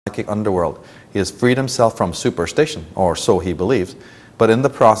psychic underworld. He has freed himself from superstition, or so he believes, but in the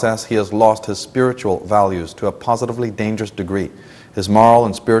process he has lost his spiritual values to a positively dangerous degree. His moral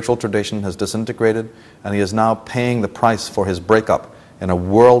and spiritual tradition has disintegrated, and he is now paying the price for his breakup in a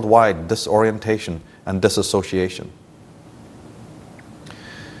worldwide disorientation and disassociation.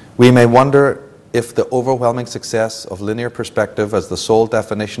 We may wonder if the overwhelming success of linear perspective as the sole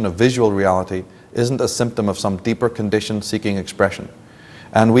definition of visual reality isn't a symptom of some deeper condition seeking expression.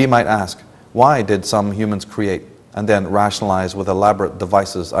 And we might ask, why did some humans create and then rationalize with elaborate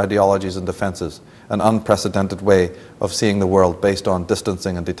devices, ideologies and defenses an unprecedented way of seeing the world based on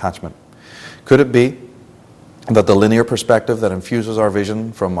distancing and detachment? Could it be that the linear perspective that infuses our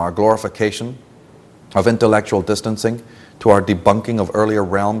vision from our glorification of intellectual distancing to our debunking of earlier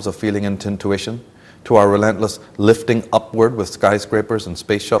realms of feeling and intuition, to our relentless lifting upward with skyscrapers and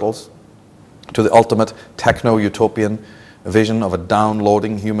space shuttles, to the ultimate techno-utopian vision of a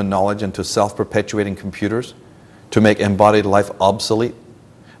downloading human knowledge into self-perpetuating computers to make embodied life obsolete,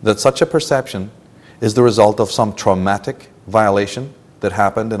 that such a perception is the result of some traumatic violation that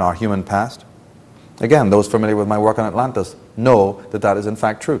happened in our human past? Again, those familiar with my work on Atlantis know that that is in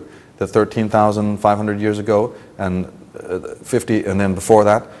fact true. That 13,500 years ago and 50, and then before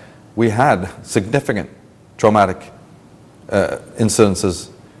that, we had significant traumatic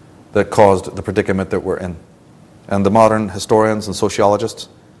incidences that caused the predicament that we're in. And the modern historians and sociologists,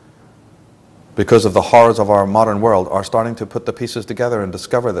 because of the horrors of our modern world, are starting to put the pieces together and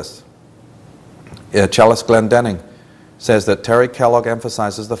discover this. Challis Glendenning says that Terry Kellogg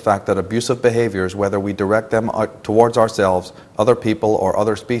emphasizes the fact that abusive behaviors, whether we direct them towards ourselves, other people, or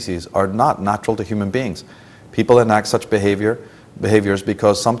other species, are not natural to human beings. People enact such behaviors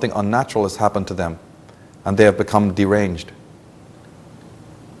because something unnatural has happened to them, and they have become deranged.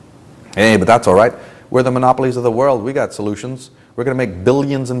 Hey, but that's all right. We're the monopolies of the world. We got solutions. We're going to make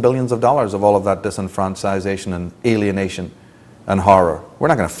billions and billions of dollars of all of that disenfranchisation and alienation and horror. We're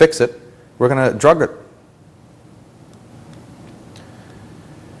not going to fix it. We're going to drug it.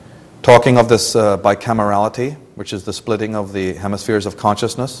 Talking of this bicamerality, which is the splitting of the hemispheres of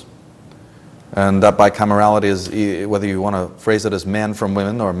consciousness, and that bicamerality is, whether you want to phrase it as man from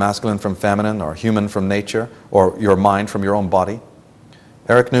women, or masculine from feminine, or human from nature, or your mind from your own body.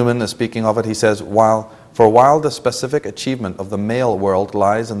 Eric Newman is speaking of it. He says, while the specific achievement of the male world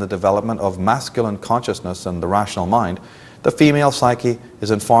lies in the development of masculine consciousness and the rational mind, the female psyche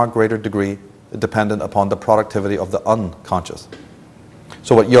is in far greater degree dependent upon the productivity of the unconscious.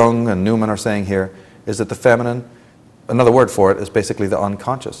 So what Jung and Newman are saying here is that the feminine, another word for it, is basically the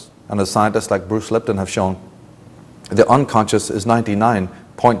unconscious. And as scientists like Bruce Lipton have shown, the unconscious is 99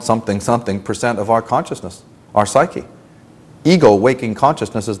 point something percent of our consciousness, our psyche. Ego, waking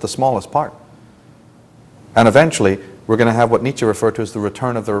consciousness, is the smallest part. And eventually, we're going to have what Nietzsche referred to as the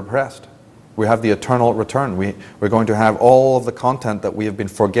return of the repressed. We have the eternal return. We're going to have all of the content that we have been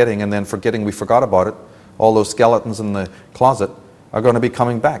forgetting, and then forgetting we forgot about it. All those skeletons in the closet are going to be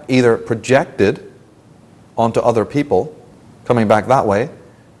coming back, either projected onto other people, coming back that way,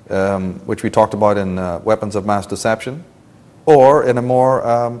 which we talked about in Weapons of Mass Deception, or in a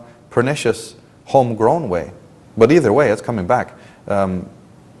more pernicious, homegrown way. But either way, it's coming back. The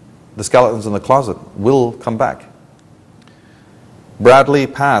skeletons in the closet will come back. Bradley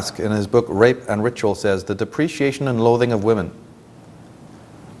Pask, in his book Rape and Ritual, says, the depreciation and loathing of woman,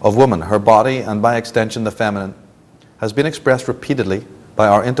 her body, and by extension the feminine, has been expressed repeatedly by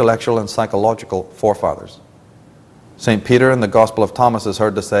our intellectual and psychological forefathers. St. Peter in the Gospel of Thomas is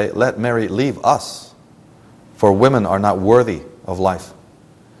heard to say, let Mary leave us, for women are not worthy of life.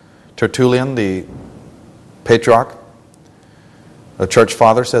 Tertullian, the patriarch, a church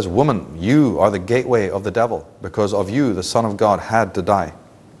father, says, woman, you are the gateway of the devil. Because of you, the Son of God had to die.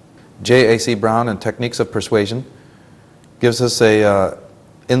 J.A.C. Brown, in Techniques of Persuasion, gives us a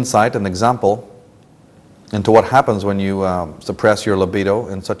insight, an example into what happens when you suppress your libido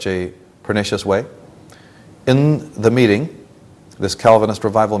in such a pernicious way. In the meeting, this Calvinist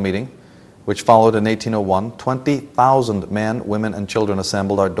revival meeting, which followed in 1801, 20,000 men, women, and children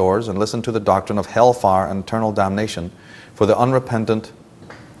assembled outdoors and listened to the doctrine of hellfire and eternal damnation for the unrepentant.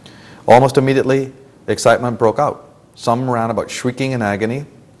 Almost immediately, excitement broke out. Some ran about shrieking in agony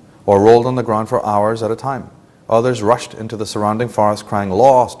or rolled on the ground for hours at a time. Others rushed into the surrounding forest crying,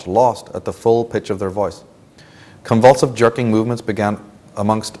 lost, lost, at the full pitch of their voice. Convulsive jerking movements began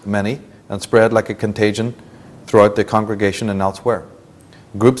amongst many and spread like a contagion throughout the congregation and elsewhere.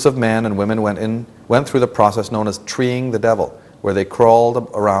 Groups of men and women went through the process known as treeing the devil, where they crawled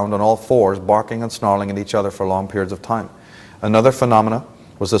around on all fours, barking and snarling at each other for long periods of time. Another phenomena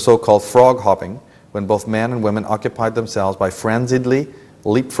was the so-called frog hopping, when both men and women occupied themselves by frenziedly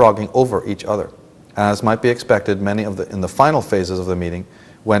leapfrogging over each other. As might be expected, many in the final phases of the meeting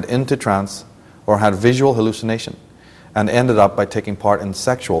went into trance or had visual hallucination and ended up by taking part in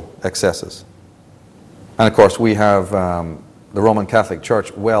sexual excesses. And of course, we have the Roman Catholic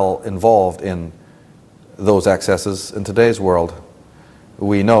Church well involved in those excesses in today's world.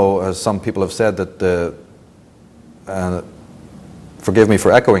 We know, as some people have said, that forgive me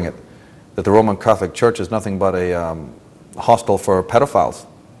for echoing it, that the Roman Catholic Church is nothing but a hostel for pedophiles.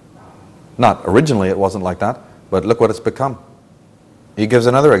 Not originally it wasn't like that, but look what it's become. He gives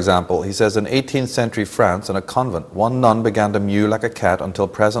another example. He says, in 18th century France, in a convent, one nun began to mew like a cat until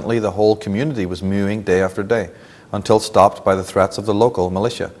presently the whole community was mewing day after day, until stopped by the threats of the local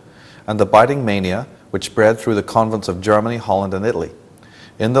militia, and the biting mania which spread through the convents of Germany, Holland, and Italy.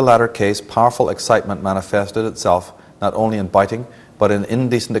 In the latter case, powerful excitement manifested itself not only in biting, but in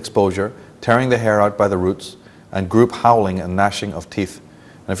indecent exposure, tearing the hair out by the roots, and group howling and gnashing of teeth.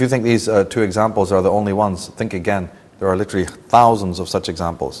 And if you think these two examples are the only ones, think again. There are literally thousands of such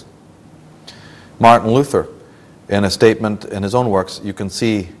examples. Martin Luther, in a statement in his own works, you can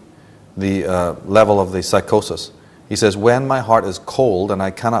see the level of the psychosis. He says, when my heart is cold and I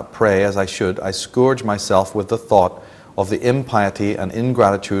cannot pray as I should, I scourge myself with the thought of the impiety and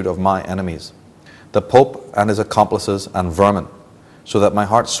ingratitude of my enemies, the Pope and his accomplices and vermin, so that my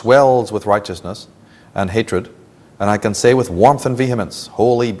heart swells with righteousness and hatred, and I can say with warmth and vehemence,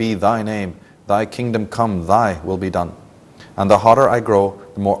 holy be thy name, thy kingdom come, thy will be done. And the hotter I grow,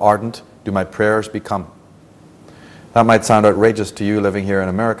 the more ardent do my prayers become. That might sound outrageous to you living here in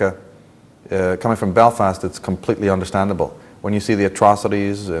America. Coming from Belfast, it's completely understandable. When you see the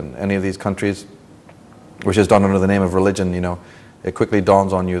atrocities in any of these countries, which is done under the name of religion, you know, it quickly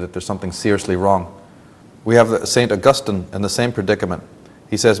dawns on you that there's something seriously wrong. We have St. Augustine in the same predicament.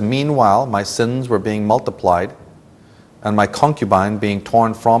 He says, meanwhile my sins were being multiplied, and my concubine being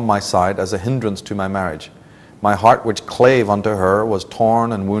torn from my side as a hindrance to my marriage. My heart which clave unto her was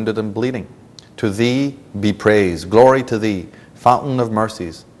torn and wounded and bleeding. To thee be praise, glory to thee, fountain of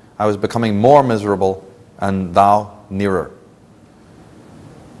mercies. I was becoming more miserable, and thou nearer.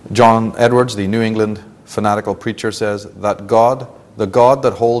 John Edwards, the New England fanatical preacher, says that God, the God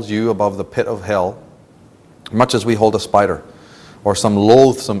that holds you above the pit of hell, much as we hold a spider or some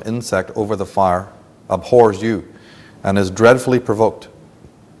loathsome insect over the fire, abhors you and is dreadfully provoked.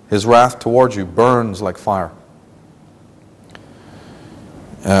 His wrath towards you burns like fire.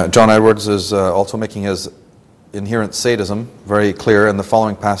 John Edwards is also making his inherent sadism very clear in the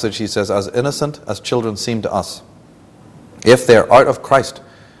following passage. He says, as innocent as children seem to us, if they are out of Christ,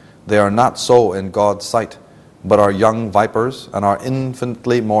 they are not so in God's sight, but are young vipers, and are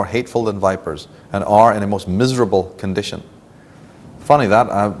infinitely more hateful than vipers, and are in a most miserable condition. Funny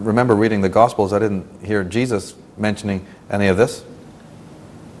that, I remember reading the Gospels, I didn't hear Jesus mentioning any of this.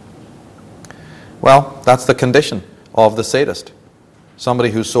 Well, that's the condition of the sadist.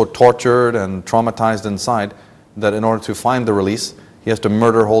 Somebody who's so tortured and traumatized inside that in order to find the release, he has to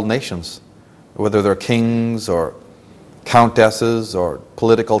murder whole nations, whether they're kings or countesses or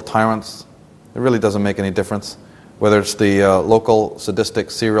political tyrants. It really doesn't make any difference. Whether it's the local sadistic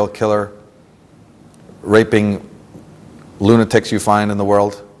serial killer raping lunatics you find in the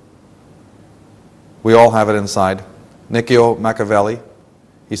world. We all have it inside. Niccolo Machiavelli,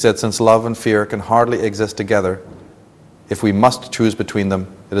 he said, since love and fear can hardly exist together, if we must choose between them,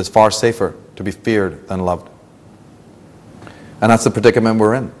 it is far safer to be feared than loved. And that's the predicament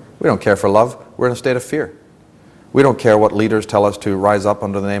we're in. We don't care for love. We're in a state of fear. We don't care what leaders tell us to rise up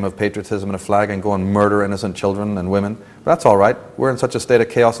under the name of patriotism and a flag and go and murder innocent children and women. But that's all right. We're in such a state of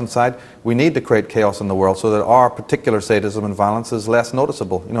chaos inside. We need to create chaos in the world so that our particular sadism and violence is less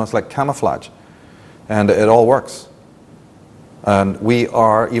noticeable. You know, it's like camouflage. And it all works. And we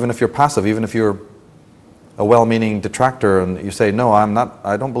are, even if you're passive, even if you're a well-meaning detractor and you say, no,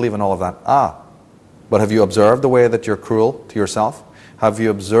 I don't believe in all of that. But have you observed the way that you're cruel to yourself? Have you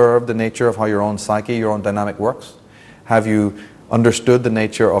observed the nature of how your own psyche, your own dynamic works? Have you understood the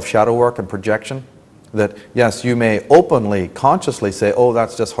nature of shadow work and projection? That, yes, you may openly, consciously say, oh,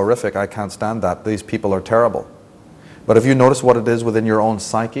 that's just horrific, I can't stand that, these people are terrible. But have you noticed what it is within your own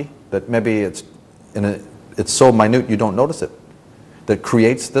psyche? That maybe it's so minute you don't notice it. That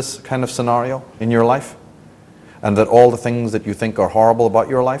creates this kind of scenario in your life? And that all the things that you think are horrible about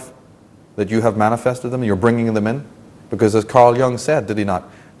your life, that you have manifested them, you're bringing them in? Because as Carl Jung said, did he not,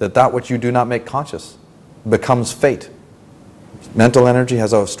 that which you do not make conscious becomes fate. Mental energy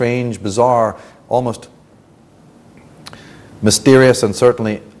has a strange, bizarre, almost mysterious and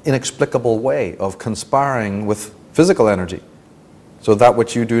certainly inexplicable way of conspiring with physical energy. So that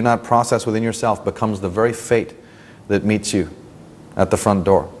which you do not process within yourself becomes the very fate that meets you. at the front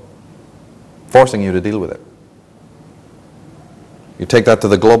door, forcing you to deal with it. You take that to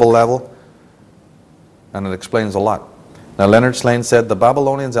the global level, and it explains a lot. Now, Leonard Slane said, the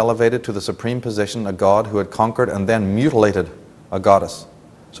Babylonians elevated to the supreme position a god who had conquered and then mutilated a goddess.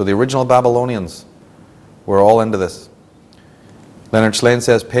 So the original Babylonians were all into this. Leonard Slane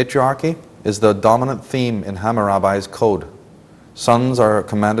says, patriarchy is the dominant theme in Hammurabi's code. Sons are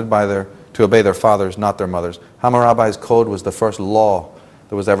commanded to obey their fathers, not their mothers. Hammurabi's code was the first law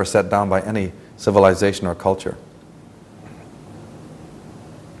that was ever set down by any civilization or culture.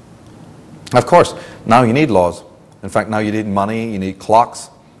 Of course, now you need laws. In fact, now you need money, you need clocks,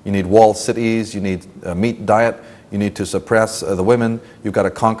 you need walled cities, you need a meat diet, you need to suppress the women, you've got to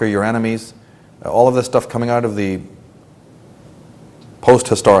conquer your enemies. All of this stuff coming out of the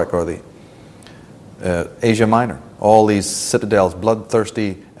post-historic or the Asia Minor. All these citadels,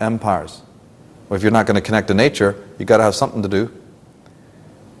 bloodthirsty empires. Well, if you're not going to connect to nature, you've got to have something to do.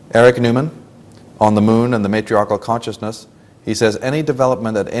 Eric Newman, on the moon and the matriarchal consciousness, he says, any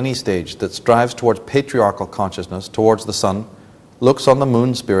development at any stage that strives towards patriarchal consciousness, towards the sun, looks on the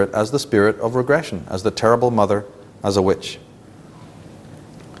moon spirit as the spirit of regression, as the terrible mother, as a witch.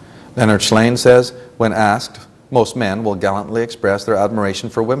 Leonard Slane says, when asked, most men will gallantly express their admiration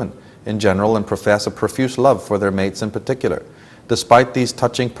for women in general and profess a profuse love for their mates in particular. Despite these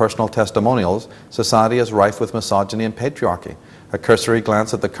touching personal testimonials, society is rife with misogyny and patriarchy. A cursory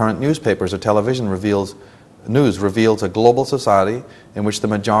glance at the current newspapers or television reveals a global society in which the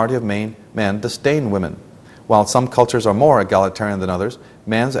majority of men disdain women. While some cultures are more egalitarian than others,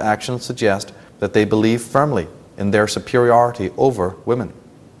 men's actions suggest that they believe firmly in their superiority over women.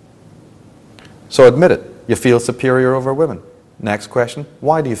 So admit it, you feel superior over women. Next question,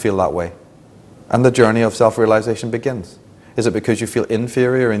 why do you feel that way? And the journey of self-realization begins. Is it because you feel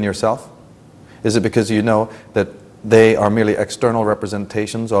inferior in yourself? Is it because you know that they are merely external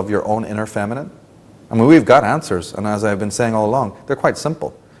representations of your own inner feminine? I mean, we've got answers, and as I've been saying all along, they're quite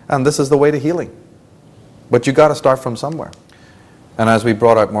simple. And this is the way to healing. But you've got to start from somewhere. And as we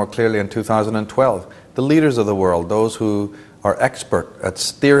brought out more clearly in 2012, the leaders of the world, those who are expert at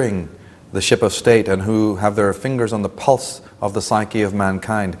steering the ship of state and who have their fingers on the pulse of the psyche of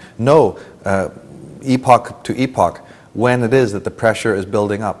mankind, know epoch to epoch when it is that the pressure is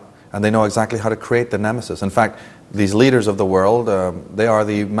building up. And they know exactly how to create the nemesis. In fact, these leaders of the world, they are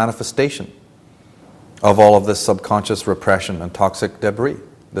the manifestation of all of this subconscious repression and toxic debris,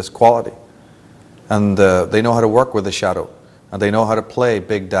 this quality. And they know how to work with the shadow, and they know how to play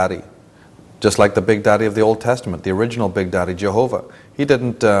Big Daddy, just like the Big Daddy of the Old Testament, the original Big Daddy, Jehovah. He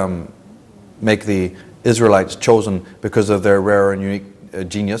didn't make the Israelites chosen because of their rare and unique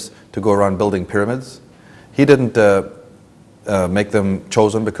genius to go around building pyramids. He didn't make them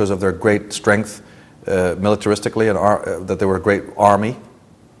chosen because of their great strength militaristically and that they were a great army,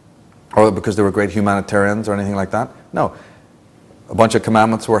 or because they were great humanitarians or anything like that. No. A bunch of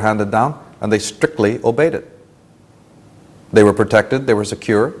commandments were handed down, and they strictly obeyed it. They were protected, they were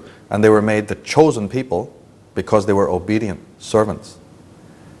secure, and they were made the chosen people because they were obedient servants.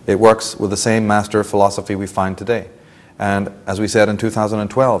 It works with the same master philosophy we find today. And as we said in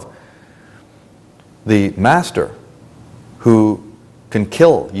 2012, the master who can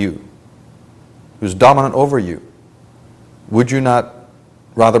kill you, who's dominant over you, would you not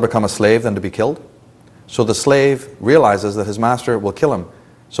rather become a slave than to be killed? So the slave realizes that his master will kill him,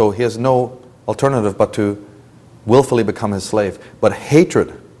 so he has no alternative but to willfully become his slave. But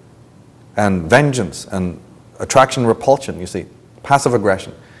hatred and vengeance and attraction, repulsion, you see, passive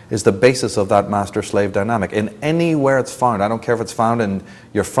aggression, is the basis of that master-slave dynamic. In anywhere it's found, I don't care if it's found in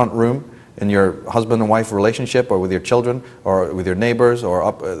your front room, in your husband and wife relationship, or with your children, or with your neighbors, or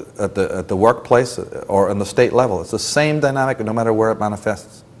up at the workplace, or in the state level. It's the same dynamic no matter where it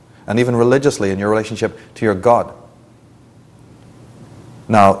manifests. And even religiously in your relationship to your God.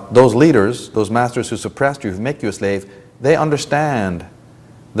 Now, those leaders, those masters who suppressed you, who make you a slave, they understand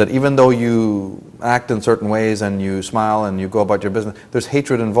that even though you act in certain ways and you smile and you go about your business, there's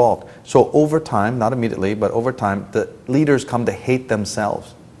hatred involved. So over time, not immediately, but over time, the leaders come to hate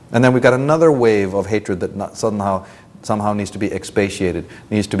themselves. And then we've got another wave of hatred that somehow needs to be expatiated,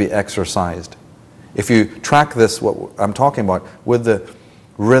 needs to be exorcised. If you track this, what I'm talking about, with the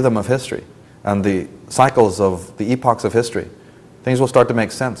rhythm of history and the cycles of the epochs of history, things will start to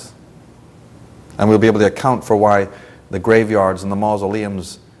make sense. And we'll be able to account for why the graveyards and the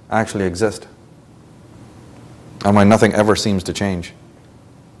mausoleums actually exist, and why nothing ever seems to change.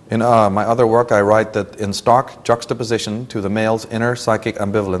 In my other work, I write that in stark juxtaposition to the male's inner psychic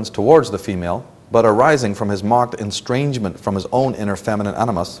ambivalence towards the female, but arising from his marked estrangement from his own inner feminine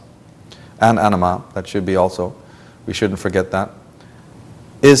animus, and anima, that should be also, we shouldn't forget that,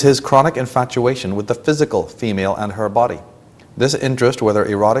 is his chronic infatuation with the physical female and her body. This interest, whether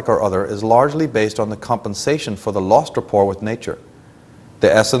erotic or other, is largely based on the compensation for the lost rapport with nature,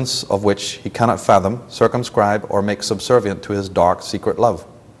 the essence of which he cannot fathom, circumscribe, or make subservient to his dark, secret love.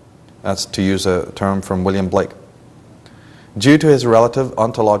 That's to use a term from William Blake. Due to his relative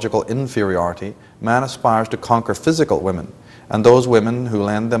ontological inferiority, man aspires to conquer physical women, and those women who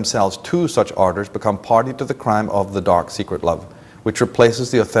lend themselves to such ardors become party to the crime of the dark, secret love, which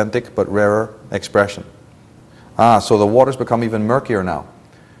replaces the authentic but rarer expression. So the waters become even murkier now.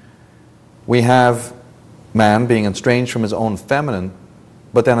 We have man being estranged from his own feminine,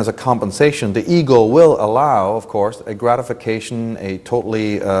 but then as a compensation, the ego will allow, of course, a gratification, a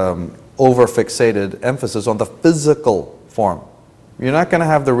totally over-fixated emphasis on the physical form. You're not going to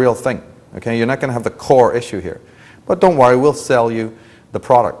have the real thing, okay? You're not going to have the core issue here. But don't worry, we'll sell you the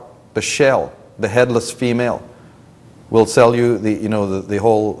product, the shell, the headless female. We'll sell you the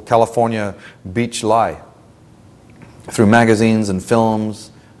whole California beach lie through magazines and films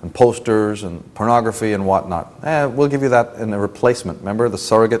and posters and pornography and whatnot. We'll give you that in a replacement. Remember, the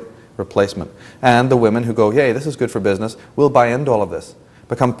surrogate replacement. And the women who go, yay, this is good for business, will buy into all of this.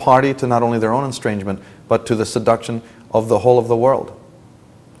 Become party to not only their own estrangement, but to the seduction of the whole of the world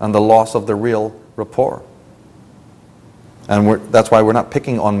and the loss of the real rapport. And that's why we're not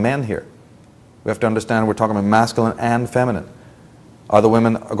picking on men here. We have to understand we're talking about masculine and feminine. Are the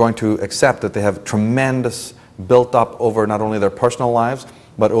women going to accept that they have tremendous built up over not only their personal lives,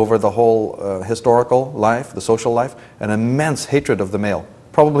 but over the whole historical life, the social life, an immense hatred of the male,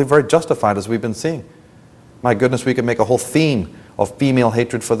 probably very justified, as we've been seeing. My goodness, we could make a whole theme of female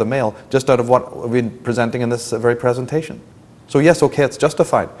hatred for the male just out of what we've been presenting in this very presentation. So yes, okay, it's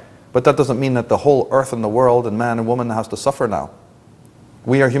justified, but that doesn't mean that the whole earth and the world and man and woman has to suffer now.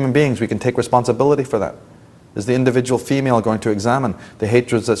 We are human beings. We can take responsibility for that. Is the individual female going to examine the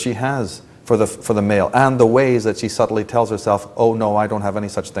hatreds that she has for the male and the ways that she subtly tells herself, oh no, I don't have any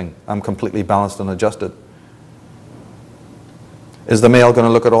such thing. I'm completely balanced and adjusted. Is the male going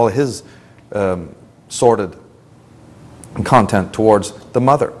to look at all his sordid content towards the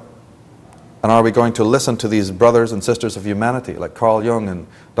mother? And are we going to listen to these brothers and sisters of humanity like Carl Jung and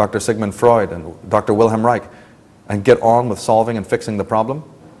Dr. Sigmund Freud and Dr. Wilhelm Reich and get on with solving and fixing the problem?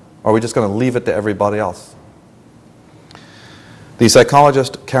 Or are we just going to leave it to everybody else? The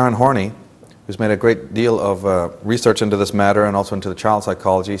psychologist Karen Horney, who's made a great deal of research into this matter and also into the child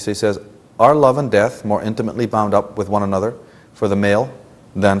psychology, she says, are love and death more intimately bound up with one another for the male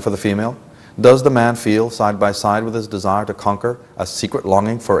than for the female? Does the man feel side by side with his desire to conquer a secret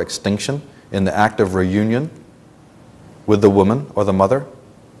longing for extinction in the act of reunion with the woman or the mother?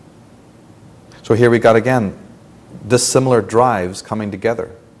 So here we got again dissimilar drives coming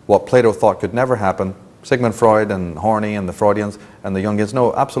together. What Plato thought could never happen, Sigmund Freud and Horney and the Freudians and the Jungians,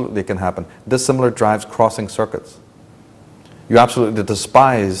 no, absolutely it can happen. Dissimilar drives crossing circuits. You absolutely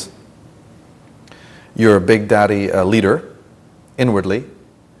despise your big daddy leader inwardly,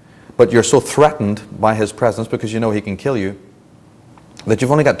 but you're so threatened by his presence because you know he can kill you that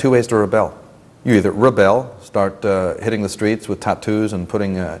you've only got two ways to rebel. You either rebel, start hitting the streets with tattoos and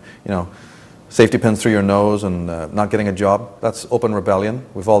putting safety pins through your nose and not getting a job. That's open rebellion.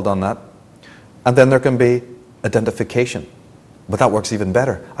 We've all done that. And then there can be identification. But that works even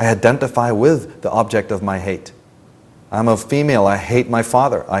better. I identify with the object of my hate. I'm a female. I hate my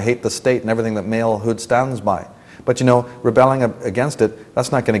father. I hate the state and everything that malehood stands by. But you know, rebelling against it,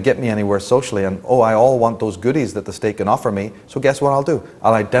 that's not going to get me anywhere socially. And oh, I all want those goodies that the state can offer me. So guess what I'll do?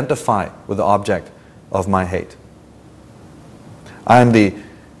 I'll identify with the object of my hate. I'm the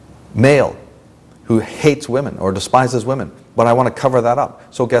male who hates women or despises women, but I want to cover that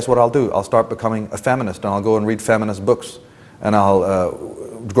up. So guess what I'll do? I'll start becoming a feminist, and I'll go and read feminist books, and I'll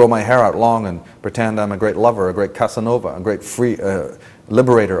grow my hair out long and pretend I'm a great lover, a great Casanova, a great free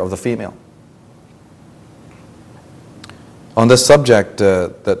liberator of the female. On this subject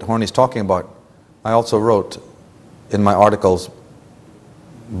that Horney's talking about, I also wrote in my articles,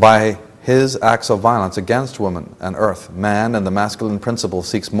 by his acts of violence against woman and earth, man and the masculine principle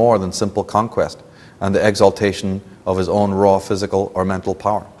seeks more than simple conquest and the exaltation of his own raw physical or mental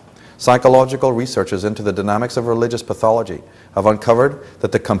power. Psychological researches into the dynamics of religious pathology have uncovered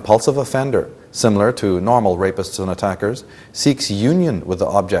that the compulsive offender, similar to normal rapists and attackers, seeks union with the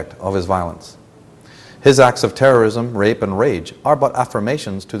object of his violence. His acts of terrorism, rape, and rage are but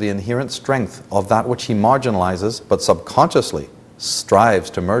affirmations to the inherent strength of that which he marginalizes but subconsciously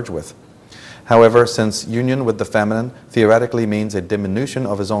strives to merge with. However, since union with the feminine theoretically means a diminution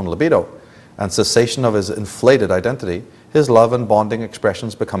of his own libido and cessation of his inflated identity, his love and bonding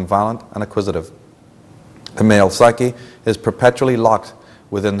expressions become violent and acquisitive. The male psyche is perpetually locked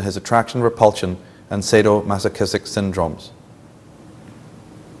within his attraction, repulsion, and sadomasochistic syndromes.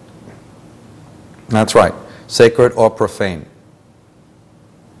 That's right, sacred or profane.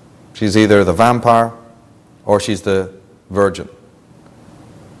 She's either the vampire or she's the virgin,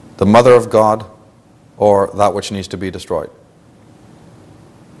 the mother of God or that which needs to be destroyed.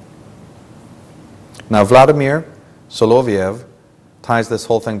 Now Vladimir Soloviev ties this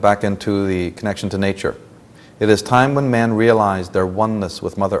whole thing back into the connection to nature. It is time when men realized their oneness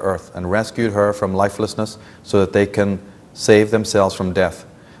with Mother Earth and rescued her from lifelessness so that they can save themselves from death.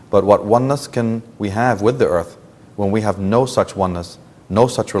 But what oneness can we have with the earth when we have no such oneness, no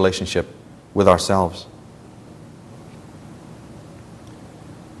such relationship with ourselves?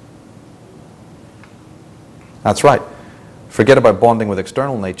 That's right. Forget about bonding with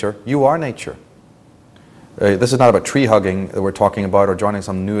external nature. You are nature. This is not about tree hugging that we're talking about or joining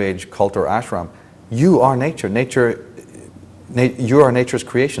some new age cult or ashram. You are nature. You are nature's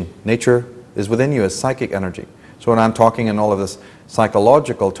creation. Nature is within you as psychic energy. So when I'm talking in all of this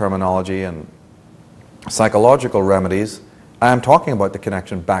psychological terminology and psychological remedies, I am talking about the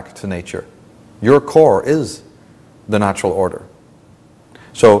connection back to nature. Your core is the natural order.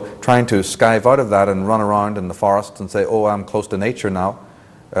 So trying to skive out of that and run around in the forest and say, oh, I'm close to nature now.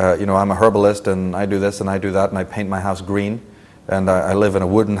 You know, I'm a herbalist and I do this and I do that and I paint my house green and I live in a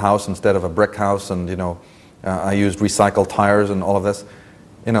wooden house instead of a brick house and, you know, I used recycled tires and all of this.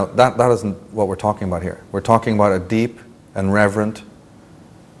 You know, that isn't what we're talking about here. We're talking about a deep and reverent,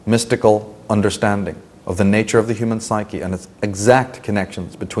 mystical understanding of the nature of the human psyche and its exact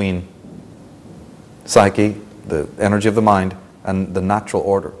connections between psyche, the energy of the mind, and the natural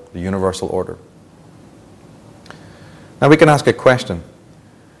order, the universal order. Now we can ask a question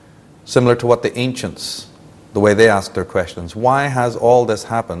similar to what the ancients, the way they asked their questions. Why has all this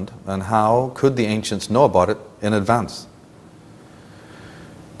happened and how could the ancients know about it in advance?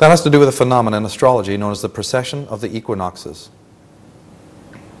 That has to do with a phenomenon in astrology known as the precession of the equinoxes.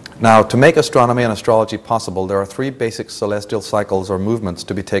 Now, to make astronomy and astrology possible, there are three basic celestial cycles or movements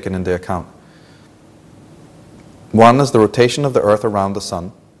to be taken into account. One is the rotation of the Earth around the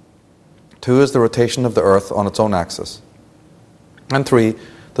Sun. Two is the rotation of the Earth on its own axis. And three,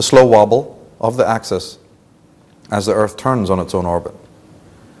 the slow wobble of the axis as the Earth turns on its own orbit.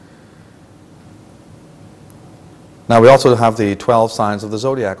 Now we also have the 12 signs of the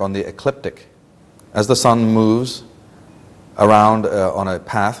zodiac on the ecliptic. As the Sun moves around on a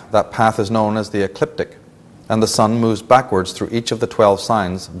path, that path is known as the ecliptic. And the Sun moves backwards through each of the 12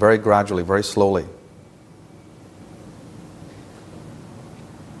 signs very gradually, very slowly.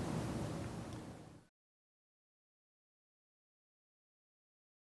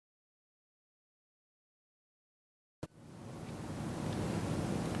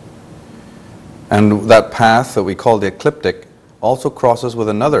 And that path that we call the ecliptic also crosses with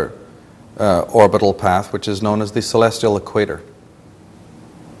another orbital path which is known as the celestial equator.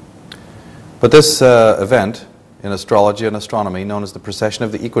 But this event in astrology and astronomy, known as the precession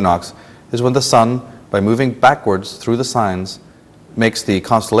of the equinox, is when the Sun, by moving backwards through the signs, makes the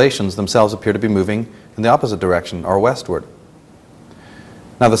constellations themselves appear to be moving in the opposite direction, or westward.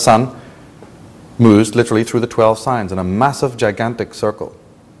 Now the Sun moves literally through the 12 signs in a massive, gigantic circle.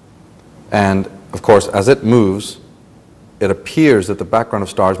 And of course, as it moves, it appears that the background of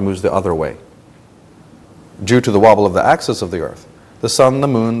stars moves the other way. Due to the wobble of the axis of the Earth, the Sun, the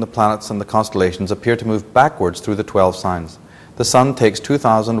Moon, the planets, and the constellations appear to move backwards through the 12 signs. The Sun takes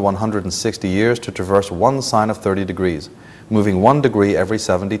 2,160 years to traverse one sign of 30 degrees, moving 1 degree every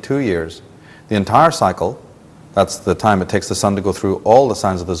 72 years. The entire cycle, that's the time it takes the Sun to go through all the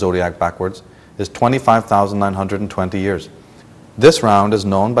signs of the zodiac backwards, is 25,920 years. This round is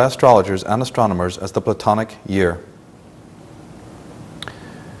known by astrologers and astronomers as the Platonic year.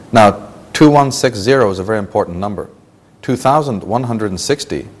 Now, 2160 is a very important number.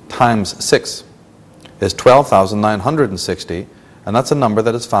 2,160 times 6 is 12,960, and that's a number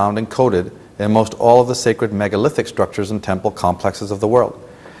that is found encoded in most all of the sacred megalithic structures and temple complexes of the world.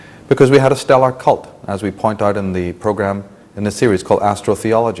 Because we had a stellar cult, as we point out in the program in the series called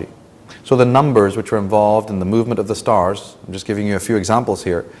Astrotheology. So the numbers which are involved in the movement of the stars, I'm just giving you a few examples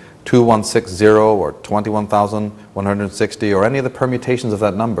here, 2160 or 21,160 or any of the permutations of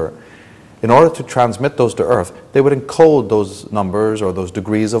that number, in order to transmit those to Earth, they would encode those numbers or those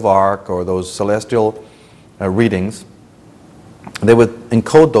degrees of arc or those celestial readings. They would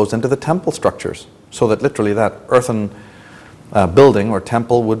encode those into the temple structures so that literally that earthen building or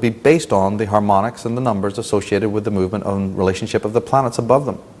temple would be based on the harmonics and the numbers associated with the movement and relationship of the planets above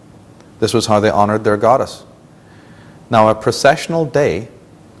them. This was how they honored their goddess. Now, a precessional day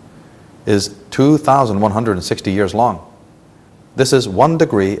is 2,160 years long. This is 1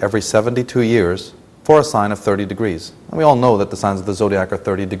 degree every 72 years for a sign of 30 degrees. And we all know that the signs of the zodiac are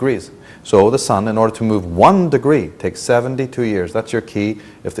 30 degrees. So the sun, in order to move 1 degree, takes 72 years. That's your key.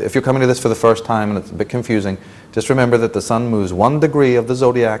 If you're coming to this for the first time and it's a bit confusing, just remember that the sun moves 1 degree of the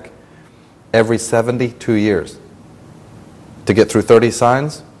zodiac every 72 years. To get through 30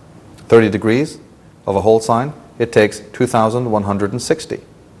 signs, 30 degrees of a whole sign, it takes 2,160,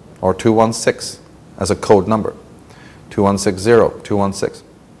 or 216 as a code number. 2160, 216.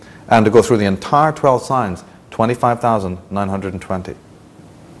 And to go through the entire 12 signs, 25,920.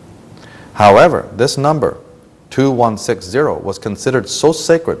 However, this number, 2160, was considered so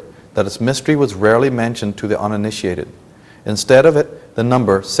sacred that its mystery was rarely mentioned to the uninitiated. Instead of it, the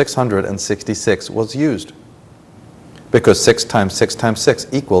number 666 was used, because 6 times 6 times 6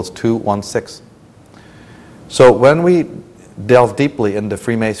 equals 216. So when we delve deeply into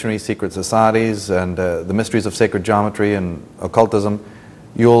Freemasonry, secret societies, and the mysteries of sacred geometry and occultism,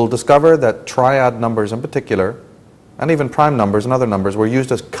 you'll discover that triad numbers in particular, and even prime numbers and other numbers, were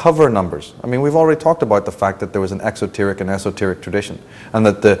used as cover numbers. I mean, we've already talked about the fact that there was an exoteric and esoteric tradition, and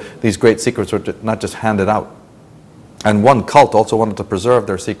that these great secrets were not just handed out. And one cult also wanted to preserve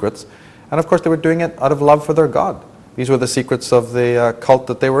their secrets, and of course they were doing it out of love for their god. These were the secrets of the cult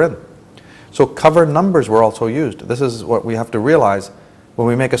that they were in. So cover numbers were also used. This is what we have to realize when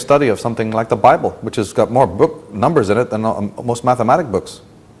we make a study of something like the Bible, which has got more book numbers in it than most mathematic books.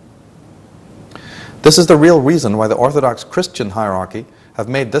 This is the real reason why the Orthodox Christian hierarchy have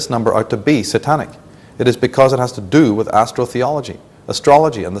made this number out to be satanic. It is because it has to do with astrotheology,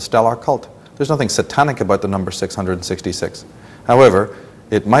 astrology, and the stellar cult. There's nothing satanic about the number 666. However,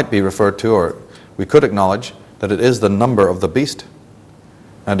 it might be referred to, or we could acknowledge, that it is the number of the beast.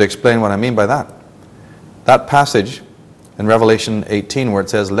 And to explain what I mean by that, that passage in Revelation 18 where it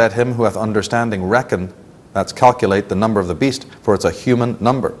says, "Let him who hath understanding reckon," that's calculate the number of the beast, for it's a human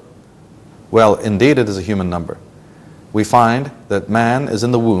number. Well, indeed it is a human number. We find that man is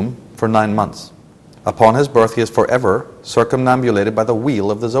in the womb for 9 months. Upon his birth he is forever circumambulated by the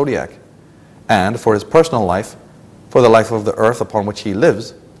wheel of the zodiac. And for his personal life, for the life of the earth upon which he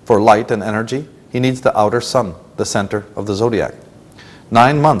lives, for light and energy, he needs the outer sun, the center of the zodiac.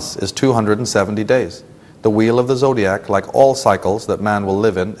 9 months is 270 days. The wheel of the zodiac, like all cycles that man will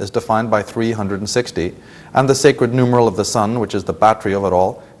live in, is defined by 360, and the sacred numeral of the sun, which is the battery of it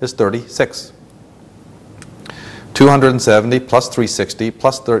all, is 36. 270 plus 360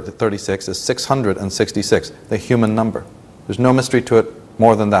 plus 36 is 666, the human number. There's no mystery to it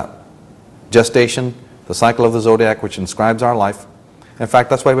more than that. Gestation, the cycle of the zodiac, which inscribes our life. In fact,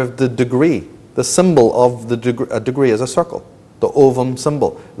 that's why we have the degree. The symbol of a degree is a circle, the ovum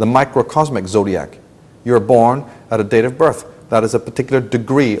symbol, the microcosmic zodiac. You're born at a date of birth. That is a particular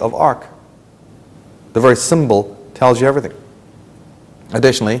degree of arc. The very symbol tells you everything.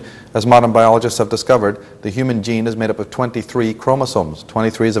 Additionally, as modern biologists have discovered, the human gene is made up of 23 chromosomes.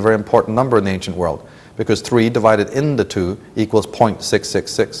 23 is a very important number in the ancient world, because 3 divided into 2 equals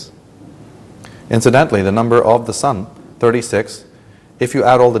 0.666. Incidentally, the number of the sun, 36, if you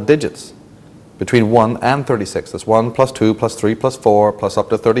add all the digits between 1 and 36, that's 1 plus 2 plus 3 plus 4 plus up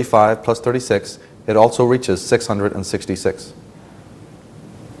to 35 plus 36, it also reaches 666.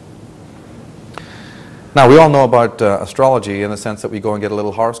 Now, we all know about astrology in the sense that we go and get a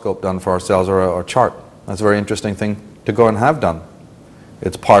little horoscope done for ourselves, or a chart. That's a very interesting thing to go and have done.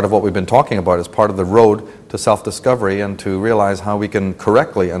 It's part of what we've been talking about. It's part of the road to self-discovery and to realize how we can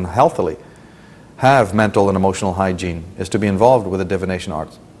correctly and healthily have mental and emotional hygiene, is to be involved with the divination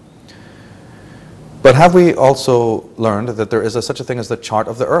arts. But have we also learned that there is such a thing as the chart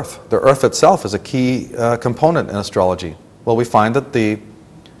of the earth? The earth itself is a key component in astrology. Well, we find that there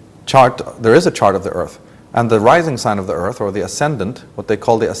is a chart of the earth, and the rising sign of the earth, or the ascendant, what they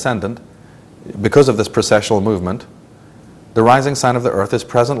call the ascendant, because of this precessional movement, the rising sign of the earth is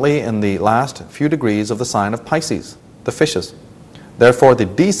presently in the last few degrees of the sign of Pisces, the fishes. Therefore, the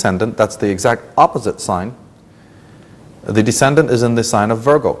descendant, that's the exact opposite sign, the descendant is in the sign of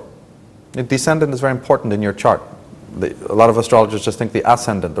Virgo. The descendant is very important in your chart. A lot of astrologers just think the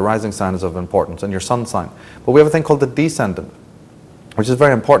ascendant, the rising sign, is of importance, and your sun sign. But we have a thing called the descendant, which is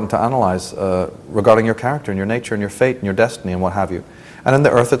very important to analyze regarding your character and your nature and your fate and your destiny and what have you. And in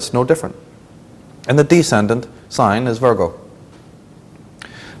the earth it's no different. And the descendant sign is Virgo.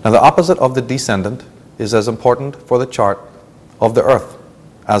 Now, the opposite of the descendant is as important for the chart of the earth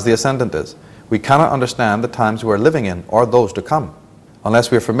as the ascendant is. We cannot understand the times we are living in, or those to come,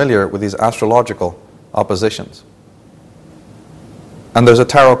 unless we are familiar with these astrological oppositions. And there's a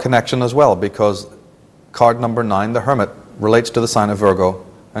tarot connection as well, because card number 9, the Hermit, relates to the sign of Virgo,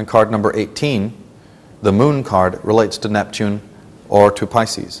 and card number 18, the Moon card, relates to Neptune or to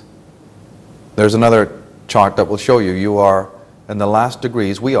Pisces. There's another chart that will show you. You are in the last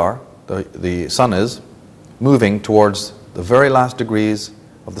degrees, the sun is, moving towards the very last degrees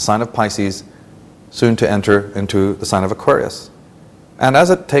of the sign of Pisces, soon to enter into the sign of Aquarius. And as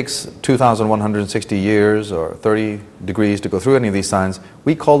it takes 2,160 years or 30 degrees to go through any of these signs,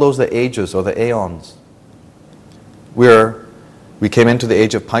 we call those the ages or the aeons. We came into the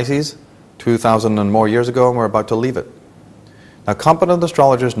age of Pisces 2,000 and more years ago, and we're about to leave it. Now, competent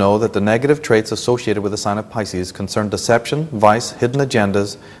astrologers know that the negative traits associated with the sign of Pisces concern deception, vice, hidden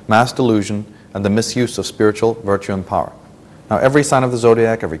agendas, mass delusion, and the misuse of spiritual virtue and power. Now, every sign of the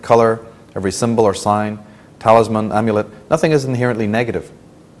zodiac, every color, every symbol or sign, talisman, amulet, nothing is inherently negative.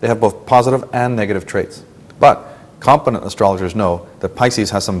 They have both positive and negative traits. But competent astrologers know that Pisces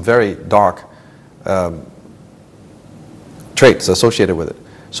has some very dark traits associated with it.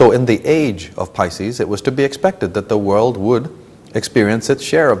 So in the age of Pisces, it was to be expected that the world would experience its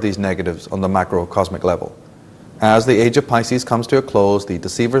share of these negatives on the macrocosmic level. As the age of Pisces comes to a close, the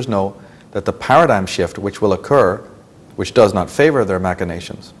deceivers know that the paradigm shift which will occur, which does not favor their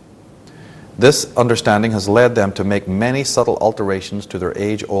machinations. This understanding has led them to make many subtle alterations to their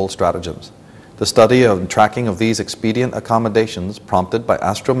age-old stratagems. The study and tracking of these expedient accommodations prompted by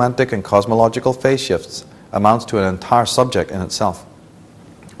astromantic and cosmological phase shifts amounts to an entire subject in itself.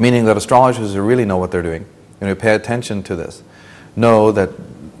 Meaning that astrologers who really know what they're doing and who pay attention to this know that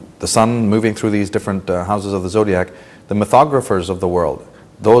the sun moving through these different houses of the zodiac, the mythographers of the world,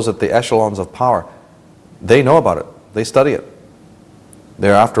 those at the echelons of power, they know about it. They study it.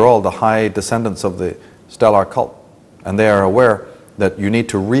 They're, after all, the high descendants of the stellar cult. And they are aware that you need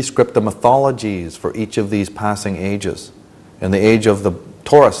to rescript the mythologies for each of these passing ages. In the age of the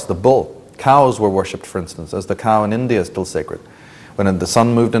Taurus, the bull, cows were worshipped, for instance, as the cow in India is still sacred. When the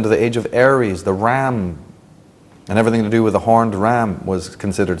sun moved into the age of Aries, the ram, and everything to do with the horned ram was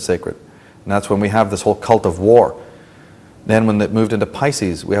considered sacred. And that's when we have this whole cult of war. Then when it moved into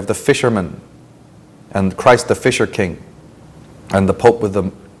Pisces, we have the fisherman, and Christ the fisher king, and the Pope with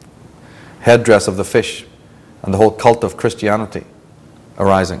the headdress of the fish, and the whole cult of Christianity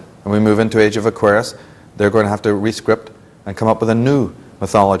arising. And we move into age of Aquarius, they're going to have to rescript and come up with a new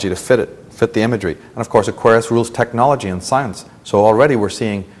mythology to fit the imagery. And of course Aquarius rules technology and science, so already we're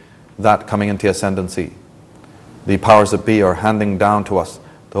seeing that coming into ascendancy. The powers that be are handing down to us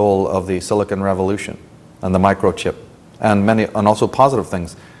the whole of the Silicon Revolution and the microchip, and also positive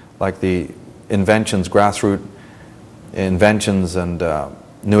things like the inventions, grassroots inventions, and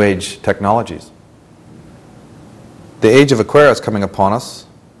New Age technologies. The age of Aquarius coming upon us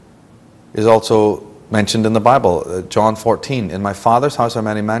is also mentioned in the Bible. John 14, "In my Father's house are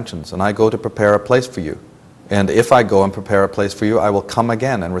many mansions, and I go to prepare a place for you. And if I go and prepare a place for you, I will come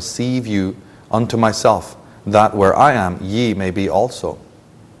again and receive you unto myself, that where I am, ye may be also."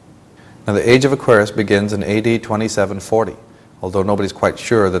 Now the age of Aquarius begins in AD 2740, although nobody's quite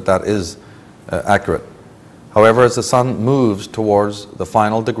sure that that is accurate. However, as the sun moves towards the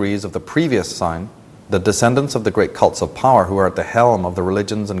final degrees of the previous sign, the descendants of the great cults of power who are at the helm of the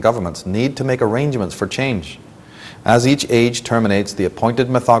religions and governments need to make arrangements for change. As each age terminates, the appointed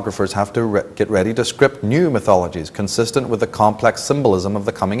mythographers have to get ready to script new mythologies consistent with the complex symbolism of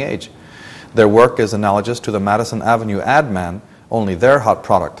the coming age. Their work is analogous to the Madison Avenue ad man, only their hot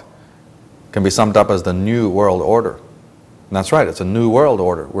product can be summed up as the New World Order. And that's right, it's a New World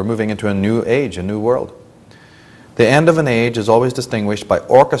Order. We're moving into a new age, a new world. The end of an age is always distinguished by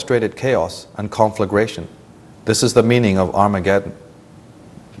orchestrated chaos and conflagration. This is the meaning of Armageddon.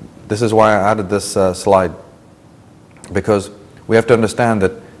 This is why I added this slide, because we have to understand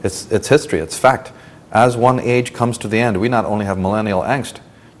that it's history, it's fact. As one age comes to the end, we not only have millennial angst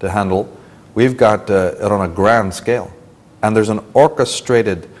to handle, we've got it on a grand scale. And there's an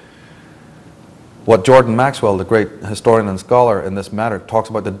orchestrated, what Jordan Maxwell, the great historian and scholar in this matter, talks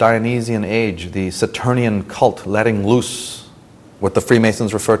about the Dionysian age, the Saturnian cult letting loose, what the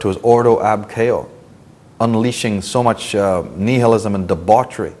Freemasons refer to as ordo ab chaos, unleashing so much nihilism and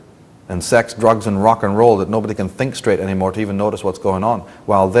debauchery and sex, drugs, and rock and roll that nobody can think straight anymore to even notice what's going on,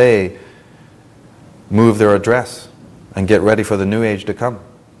 while they move their address and get ready for the new age to come.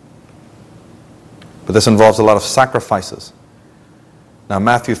 But this involves a lot of sacrifices. Now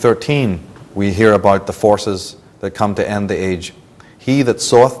Matthew 13, we hear about the forces that come to end the age. "He that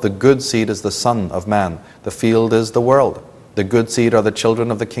soweth the good seed is the Son of Man. The field is the world. The good seed are the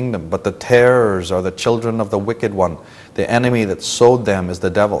children of the kingdom, but the tares are the children of the wicked one. The enemy that sowed them is the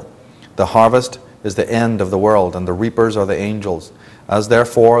devil. The harvest is the end of the world, and the reapers are the angels. As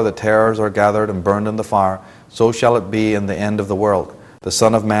therefore the tares are gathered and burned in the fire, so shall it be in the end of the world. The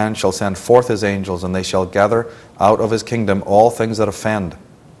Son of Man shall send forth his angels, and they shall gather out of his kingdom all things that offend,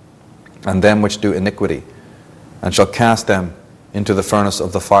 and them which do iniquity, and shall cast them into the furnace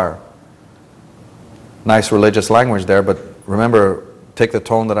of the fire. Nice religious language there, but remember, take the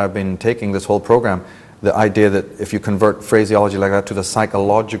tone that I've been taking this whole program, the idea that if you convert phraseology like that to the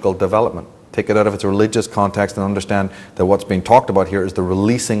psychological development, take it out of its religious context and understand that what's being talked about here is the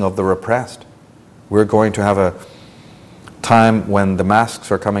releasing of the repressed. We're going to have a time when the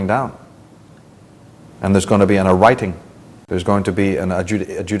masks are coming down, and there's going to be a writing, there's going to be an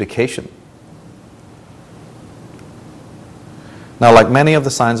adjudication. Now, like many of the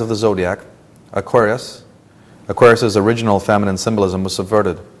signs of the zodiac, Aquarius's original feminine symbolism was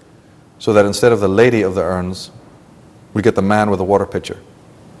subverted, so that instead of the lady of the urns, we get the man with a water pitcher.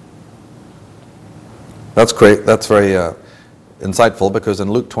 That's great. That's very insightful, because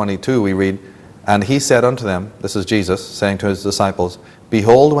in Luke 22 we read, "And he said unto them," this is Jesus saying to his disciples,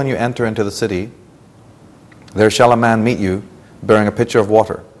 "Behold, when you enter into the city, there shall a man meet you, bearing a pitcher of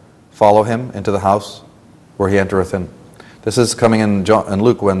water. Follow him into the house where he entereth in." This is coming in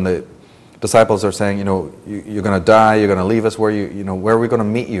Luke, when the disciples are saying, you're going to die, you're going to leave us, where are we going to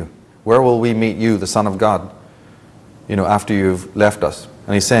meet you? Where will we meet you, the Son of God, after you've left us?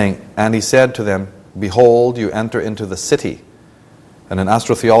 And he's saying, "And he said to them, Behold, you enter into the city." And in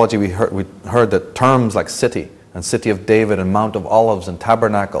astrotheology we heard that terms like city, and City of David, and Mount of Olives, and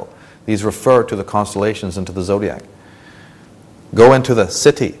Tabernacle, these refer to the constellations and to the zodiac. Go into the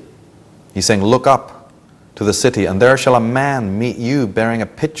city. He's saying, look up to the city, and there shall a man meet you, bearing a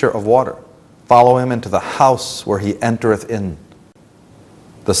pitcher of water. Follow him into the house where he entereth in.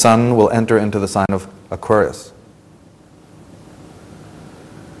 The sun will enter into the sign of Aquarius.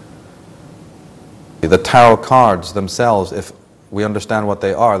 The tarot cards themselves, if we understand what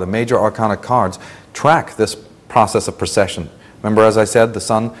they are, the major arcana cards track this process of precession. Remember, as I said, the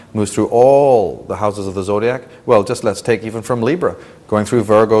sun moves through all the houses of the zodiac. Well, just let's take even from Libra, going through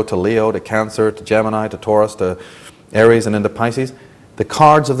Virgo to Leo to Cancer to Gemini to Taurus to Aries and into Pisces. The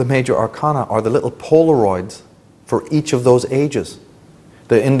cards of the major arcana are the little Polaroids for each of those ages.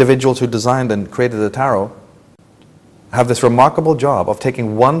 The individuals who designed and created the tarot have this remarkable job of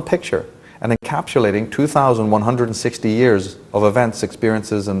taking one picture and encapsulating 2,160 years of events,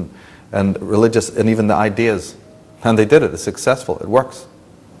 experiences, and religious, and even the ideas. And they did it. It's successful. It works.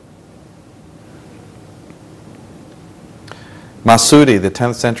 Masudi, the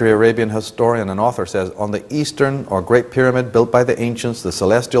 10th century Arabian historian and author, says, "On the eastern or great pyramid built by the ancients, the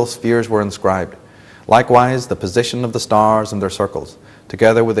celestial spheres were inscribed. Likewise, the position of the stars and their circles,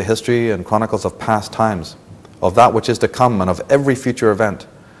 together with the history and chronicles of past times, of that which is to come and of every future event.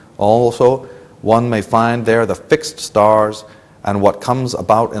 Also, one may find there the fixed stars and what comes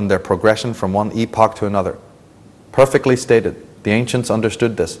about in their progression from one epoch to another." Perfectly stated. The ancients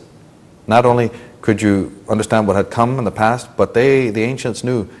understood this. Not only could you understand what had come in the past, but the ancients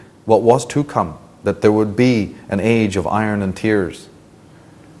knew what was to come, that there would be an age of iron and tears,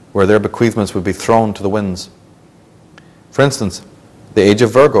 where their bequeathments would be thrown to the winds. For instance, the age of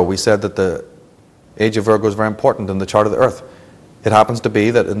Virgo, we said that the age of Virgo is very important in the chart of the earth. It happens to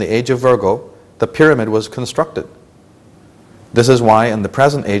be that in the age of Virgo, the pyramid was constructed. This is why in the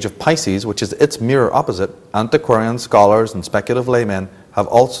present age of Pisces, which is its mirror opposite, antiquarian scholars and speculative laymen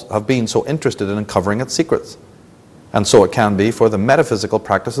have been so interested in uncovering its secrets. And so it can be for the metaphysical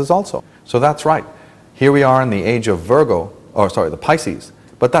practices also. So that's right. Here we are in the age of the Pisces,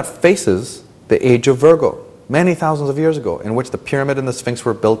 but that faces the age of Virgo, many thousands of years ago, in which the pyramid and the Sphinx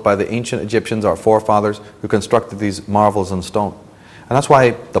were built by the ancient Egyptians, our forefathers, who constructed these marvels in stone. And that's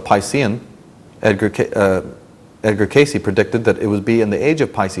why the Piscean, Edgar Casey, predicted that it would be in the age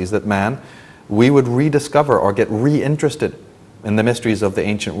of Pisces that we would rediscover or get reinterested in the mysteries of the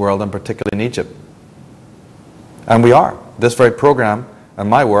ancient world, and particularly in Egypt. And we are. This very program and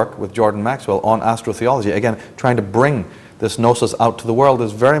my work with Jordan Maxwell on astrotheology, again, trying to bring this gnosis out to the world,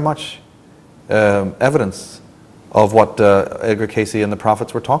 is very much evidence of what Edgar Casey and the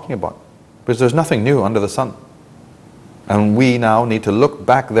prophets were talking about. Because there's nothing new under the sun. And we now need to look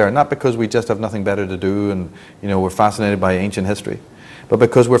back there, not because we just have nothing better to do and we're fascinated by ancient history, but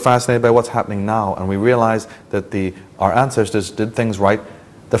because we're fascinated by what's happening now, and we realize that our ancestors did things right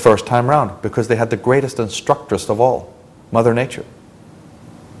the first time round because they had the greatest instructress of all, Mother Nature.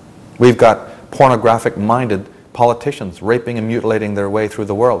 We've got pornographic-minded politicians raping and mutilating their way through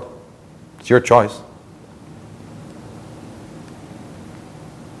the world. It's your choice.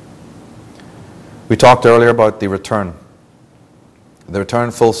 We talked earlier about the return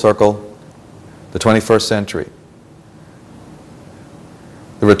full circle, the 21st century.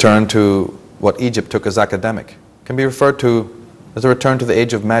 The return to what Egypt took as academic can be referred to as a return to the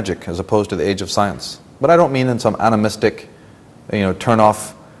age of magic as opposed to the age of science. But I don't mean in some animistic, turn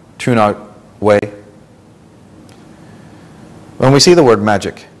off, tune out way. When we see the word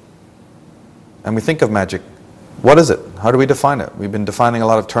magic, and we think of magic, what is it? How do we define it? We've been defining a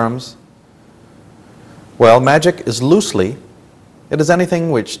lot of terms. Well, magic is loosely, it is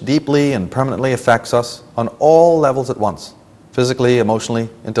anything which deeply and permanently affects us on all levels at once, physically, emotionally,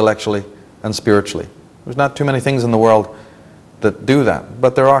 intellectually, and spiritually. There's not too many things in the world that do that,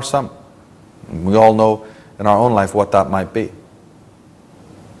 but there are some. We all know in our own life what that might be.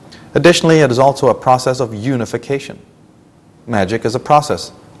 Additionally, it is also a process of unification. Magic is a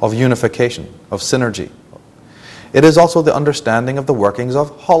process of unification, of synergy. It is also the understanding of the workings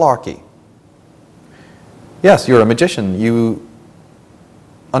of holarchy. Yes, you're a magician. You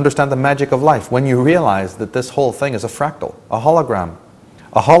understand the magic of life when you realize that this whole thing is a fractal, a hologram,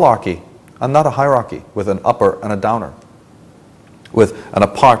 a holarchy, and not a hierarchy with an upper and a downer, with an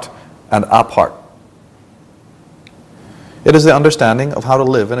apart and apart. It is the understanding of how to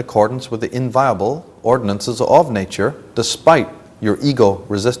live in accordance with the inviolable ordinances of nature despite your ego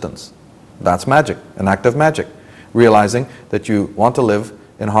resistance. That's magic, an act of magic. Realizing that you want to live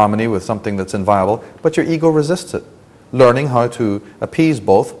in harmony with something that's inviolable, but your ego resists it. Learning how to appease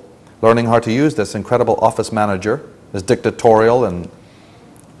both, learning how to use this incredible office manager, as dictatorial and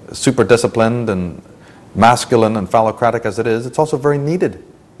super disciplined and masculine and phallocratic as it is, it's also very needed.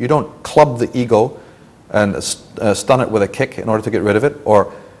 You don't club the ego and stun it with a kick in order to get rid of it,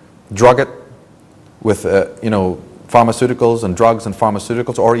 or drug it with pharmaceuticals and drugs and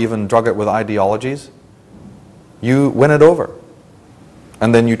pharmaceuticals, or even drug it with ideologies. You win it over.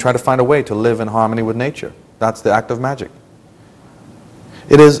 And then you try to find a way to live in harmony with nature. That's the act of magic.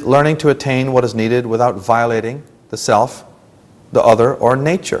 It is learning to attain what is needed without violating the self, the other, or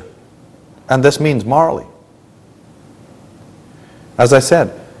nature. And this means morally. As I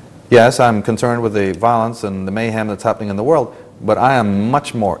said, yes, I'm concerned with the violence and the mayhem that's happening in the world, but I am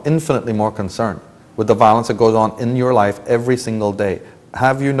much more, infinitely more concerned with the violence that goes on in your life every single day.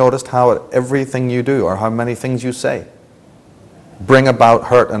 Have you noticed how everything you do, or how many things you say, bring about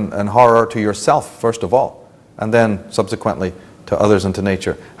hurt and horror to yourself, first of all, and then subsequently to others and to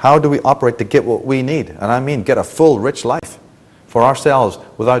nature? How do we operate to get what we need? And I mean get a full, rich life for ourselves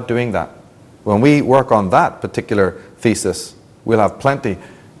without doing that. When we work on that particular thesis, we'll have plenty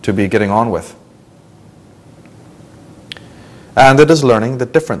to be getting on with. And it is learning the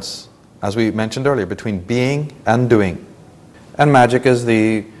difference, as we mentioned earlier, between being and doing. And magic is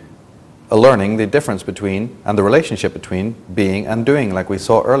learning the difference between and the relationship between being and doing, like we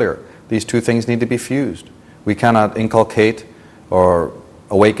saw earlier. These two things need to be fused. We cannot inculcate or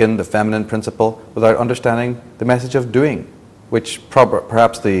awaken the feminine principle without understanding the message of doing, which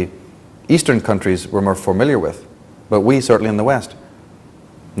perhaps the Eastern countries were more familiar with, but we certainly in the West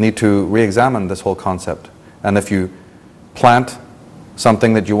need to re-examine this whole concept. And if you plant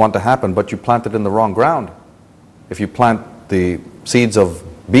something that you want to happen, but you plant it in the wrong ground, if you plant the seeds of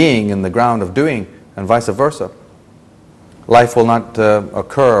being in the ground of doing, and vice versa, life will not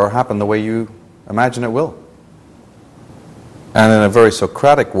occur or happen the way you imagine it will. And in a very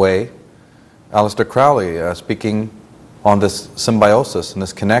Socratic way, Aleister Crowley, speaking on this symbiosis and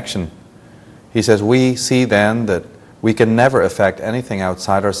this connection, he says, we see then that we can never affect anything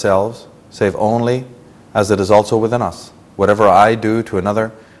outside ourselves, save only as it is also within us. Whatever I do to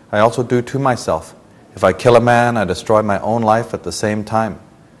another, I also do to myself. If I kill a man, I destroy my own life at the same time.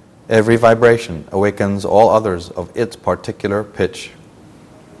 Every vibration awakens all others of its particular pitch.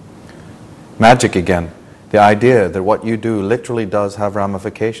 Magic again. The idea that what you do literally does have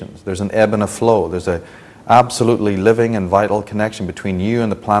ramifications. There's an ebb and a flow. There's an absolutely living and vital connection between you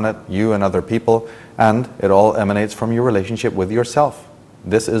and the planet, you and other people, and it all emanates from your relationship with yourself.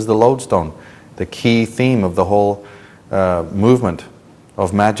 This is the lodestone, the key theme of the whole movement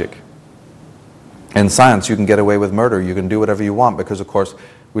of magic. In science, you can get away with murder. You can do whatever you want because, of course,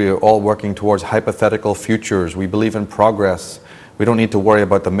 we are all working towards hypothetical futures. We believe in progress. We don't need to worry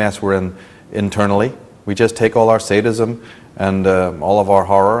about the mess we're in internally. We just take all our sadism and all of our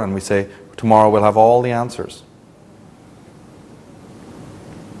horror and we say, tomorrow we'll have all the answers.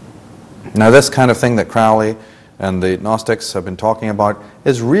 Now this kind of thing that Crowley and the Gnostics have been talking about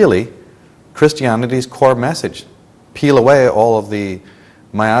is really Christianity's core message. Peel away all of the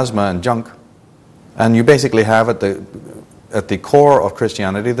miasma and junk, and you basically have at the core of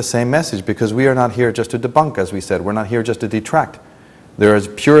Christianity the same message, because we are not here just to debunk, as we said. We're not here just to detract. There is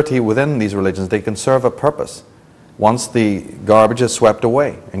purity within these religions. They can serve a purpose. Once the garbage is swept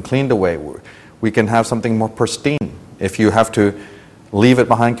away and cleaned away, we can have something more pristine. If you have to leave it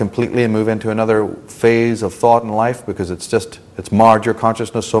behind completely and move into another phase of thought and life because it's marred your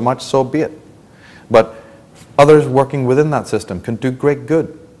consciousness so much, so be it. But others working within that system can do great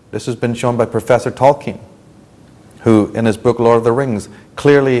good. This has been shown by Professor Tolkien, who in his book Lord of the Rings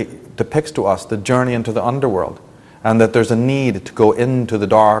clearly depicts to us the journey into the underworld, and that there's a need to go into the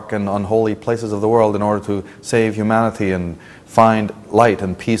dark and unholy places of the world in order to save humanity and find light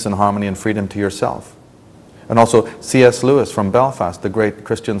and peace and harmony and freedom to yourself. And also C.S. Lewis from Belfast, the great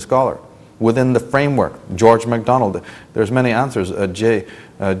Christian scholar. Within the framework, George MacDonald, there's many answers,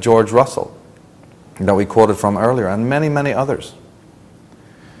 George Russell, that we quoted from earlier, and many, many others.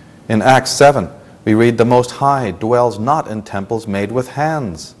 In Acts 7, we read, "The Most High dwells not in temples made with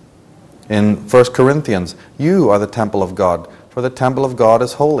hands." In 1 Corinthians, "You are the temple of God, for the temple of God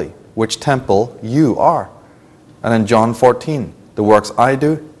is holy, which temple you are." And in John 14, "The works I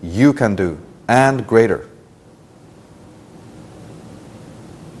do, you can do, and greater."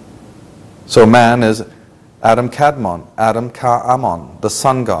 So man is Adam Kadmon, Adam Ka-Amon, the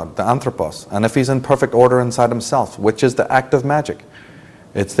sun god, the Anthropos. And if he's in perfect order inside himself, which is the act of magic,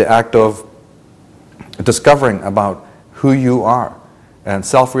 it's the act of discovering about who you are. And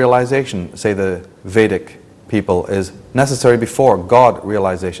self-realization, say the Vedic people, is necessary before God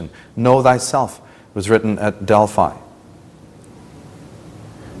realization. Know thyself was written at Delphi.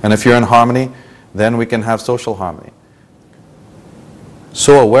 And if you're in harmony, then we can have social harmony.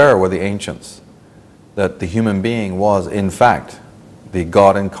 So aware were the ancients that the human being was in fact the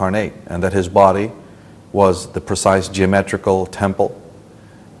God incarnate, and that his body was the precise geometrical temple,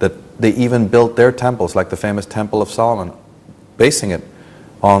 that they even built their temples, like the famous Temple of Solomon, basing it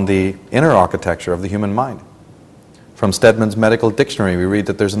on the inner architecture of the human mind. From Stedman's Medical Dictionary, we read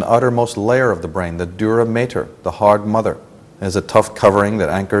that there's an outermost layer of the brain, the dura mater, the hard mother. There's a tough covering that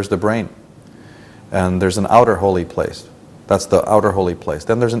anchors the brain. And there's an outer holy place. That's the outer holy place.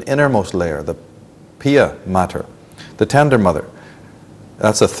 Then there's an innermost layer, the pia mater, the tender mother.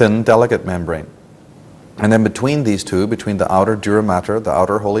 That's a thin, delicate membrane. And then between these two, between the outer dura mater, the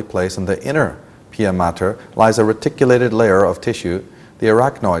outer holy place, and the inner pia mater, lies a reticulated layer of tissue, the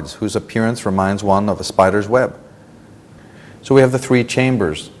arachnoids, whose appearance reminds one of a spider's web. So we have the three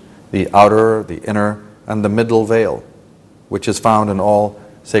chambers, the outer, the inner, and the middle veil, which is found in all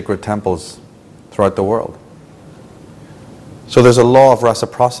sacred temples throughout the world. So there's a law of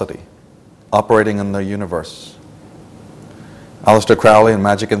reciprocity operating in the universe. Aleister Crowley in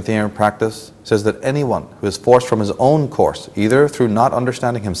Magic and Theory Practice says that anyone who is forced from his own course, either through not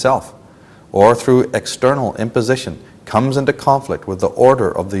understanding himself or through external imposition, comes into conflict with the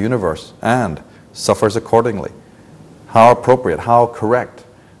order of the universe and suffers accordingly. How appropriate, how correct,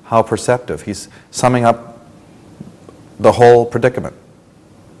 how perceptive. He's summing up the whole predicament.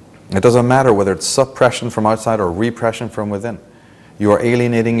 It doesn't matter whether it's suppression from outside or repression from within. You are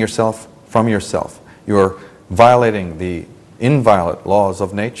alienating yourself from yourself. You are violating the inviolate laws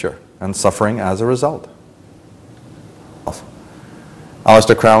of nature and suffering as a result.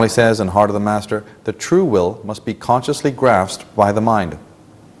 Aleister Crowley says in Heart of the Master, the true will must be consciously grasped by the mind.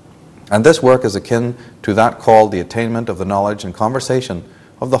 And this work is akin to that called the attainment of the knowledge and conversation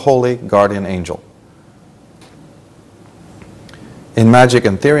of the holy guardian angel. In Magic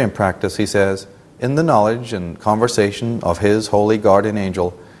and Theory and Practice, he says, in the knowledge and conversation of his holy guardian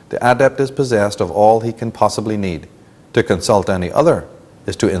angel, the adept is possessed of all he can possibly need. To consult any other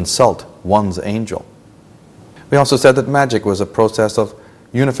is to insult one's angel. We also said that magic was a process of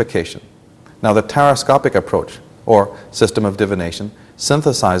unification. Now the taroscopic approach, or system of divination,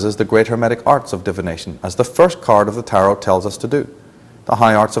 synthesizes the great hermetic arts of divination, as the first card of the tarot tells us to do. The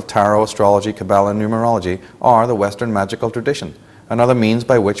high arts of tarot, astrology, Kabbalah, and numerology are the Western magical tradition, and are the means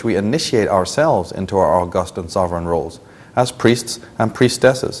by which we initiate ourselves into our august and sovereign roles, as priests and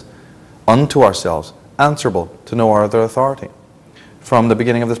priestesses, unto ourselves, answerable to no other authority. From the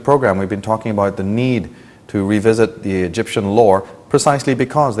beginning of this program, we've been talking about the need to revisit the Egyptian lore precisely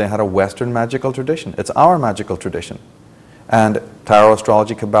because they had a Western magical tradition. It's our magical tradition. And tarot,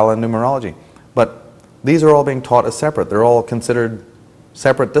 astrology, Kabbalah, and numerology. But these are all being taught as separate. They're all considered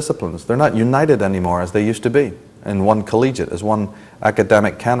separate disciplines. They're not united anymore as they used to be in one collegiate, as one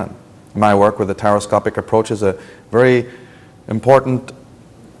academic canon. My work with the taroscopic approach is a very important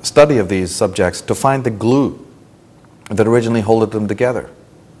study of these subjects to find the glue that originally held them together.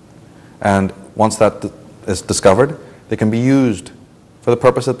 And once that is discovered, they can be used for the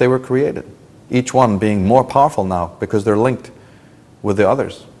purpose that they were created. Each one being more powerful now because they're linked with the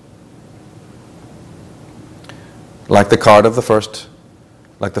others. Like the card of the first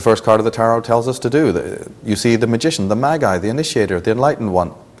card of the tarot tells us to do. You see the magician, the magi, the initiator, the enlightened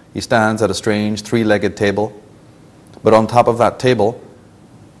one. He stands at a strange three-legged table But on top of that table,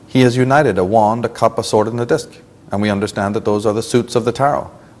 he has united a wand, a cup, a sword, and a disc. And we understand that those are the suits of the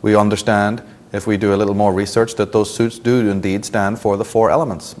tarot. We understand, if we do a little more research, that those suits do indeed stand for the 4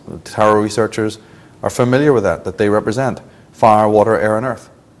 elements. Tarot researchers are familiar with that they represent fire, water, air, and earth.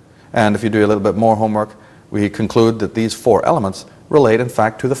 And if you do a little bit more homework, we conclude that these 4 elements relate, in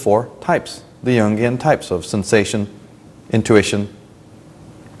fact, to the 4 types, the Jungian types of sensation, intuition,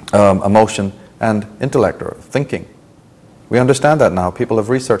 emotion, and intellect, or thinking. We understand that now. People have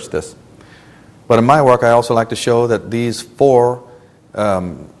researched this. But in my work, I also like to show that these 4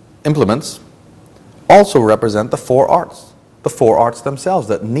 implements also represent the 4 arts. The 4 arts themselves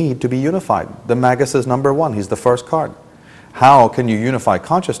that need to be unified. The Magus is number 1. He's the first card. How can you unify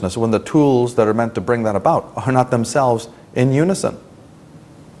consciousness when the tools that are meant to bring that about are not themselves in unison?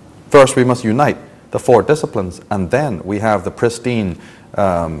 First, we must unite the 4 disciplines, and then we have the pristine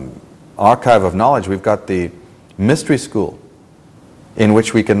archive of knowledge. We've got the mystery school in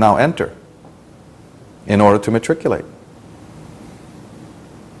which we can now enter in order to matriculate.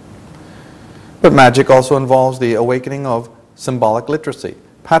 But magic also involves the awakening of symbolic literacy,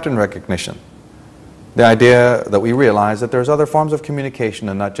 pattern recognition. The idea that we realize that there's other forms of communication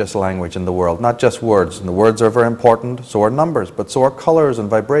and not just language in the world, not just words. And the words are very important, so are numbers, but so are colors and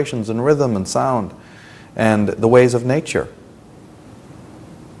vibrations and rhythm and sound and the ways of nature.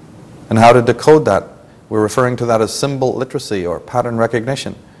 And how to decode that, we're referring to that as symbol literacy or pattern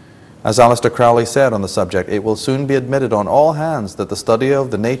recognition. As Aleister Crowley said on the subject, it will soon be admitted on all hands that the study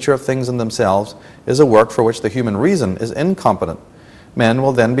of the nature of things in themselves is a work for which the human reason is incompetent. Men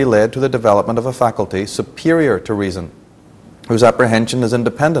will then be led to the development of a faculty superior to reason, whose apprehension is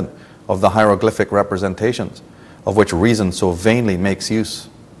independent of the hieroglyphic representations of which reason so vainly makes use.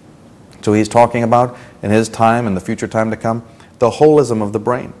 So he's talking about, in his time and the future time to come, the holism of the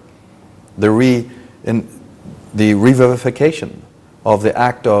brain, the revivification of the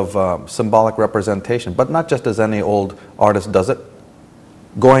act of symbolic representation, but not just as any old artist does it,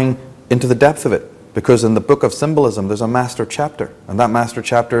 going into the depth of it. Because in the book of symbolism, there's a master chapter, and that master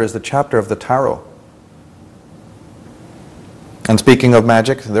chapter is the chapter of the tarot. And speaking of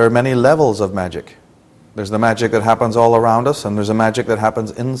magic, there are many levels of magic. There's the magic that happens all around us, and there's a magic that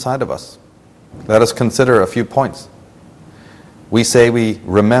happens inside of us. Let us consider a few points. We say we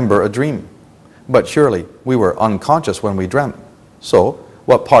remember a dream, but surely we were unconscious when we dreamt. So,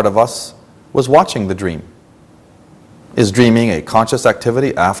 what part of us was watching the dream? Is dreaming a conscious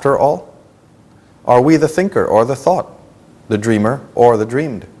activity after all? Are we the thinker or the thought, the dreamer or the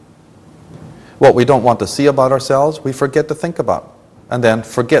dreamed? What we don't want to see about ourselves, we forget to think about, and then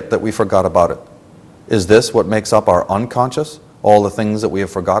forget that we forgot about it. Is this what makes up our unconscious, all the things that we have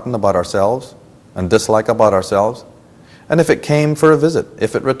forgotten about ourselves and dislike about ourselves? And if it came for a visit,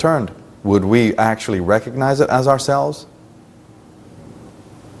 if it returned, would we actually recognize it as ourselves?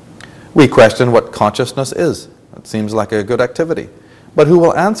 We question what consciousness is. It seems like a good activity. But who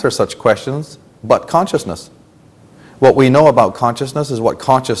will answer such questions but consciousness? What we know about consciousness is what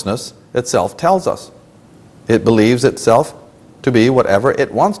consciousness itself tells us. It believes itself to be whatever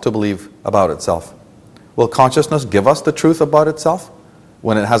it wants to believe about itself. Will consciousness give us the truth about itself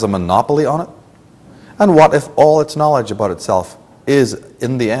when it has a monopoly on it? And what if all its knowledge about itself is,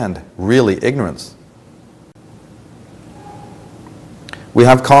 in the end, really ignorance? We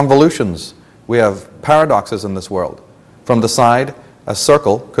have convolutions. We have paradoxes in this world. From the side, a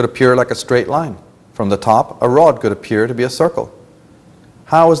circle could appear like a straight line. From the top, a rod could appear to be a circle.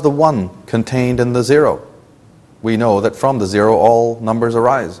 How is the one contained in the zero? We know that from the zero all numbers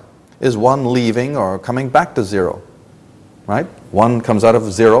arise. Is one leaving or coming back to zero? Right? 1 comes out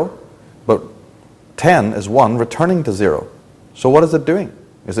of 0, but 10 is 1 returning to 0. So what is it doing?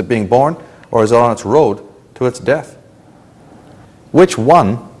 Is it being born, or is it on its road to its death? Which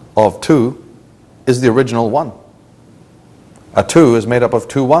one of 2 is the original 1? A 2 is made up of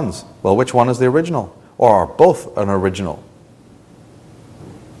 2 1s. Well, which one is the original? Or are both an original?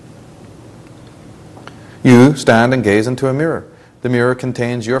 You stand and gaze into a mirror. The mirror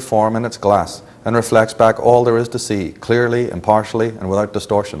contains your form in its glass and reflects back all there is to see, clearly, impartially, and without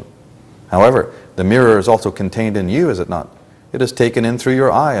distortion. However, the mirror is also contained in you, is it not? It is taken in through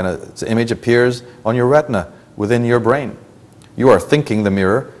your eye, and its image appears on your retina, within your brain. You are thinking the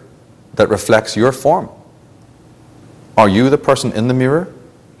mirror that reflects your form. Are you the person in the mirror?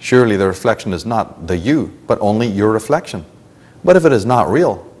 Surely the reflection is not the you, but only your reflection. But if it is not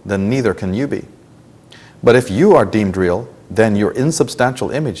real, then neither can you be. But if you are deemed real, then your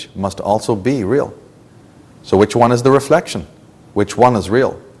insubstantial image must also be real. So which one is the reflection? Which one is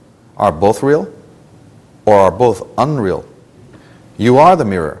real? Are both real? Or are both unreal? You are the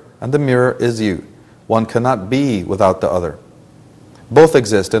mirror, and the mirror is you. One cannot be without the other. Both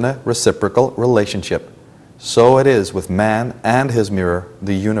exist in a reciprocal relationship. So it is with man and his mirror,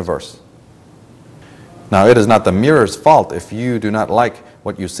 the universe. Now, it is not the mirror's fault if you do not like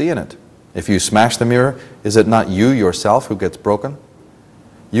what you see in it. If you smash the mirror, is it not you yourself who gets broken?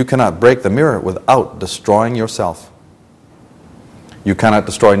 You cannot break the mirror without destroying yourself. You cannot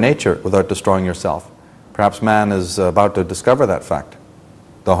destroy nature without destroying yourself. Perhaps man is about to discover that fact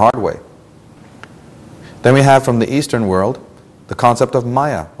the hard way. Then we have from the Eastern world the concept of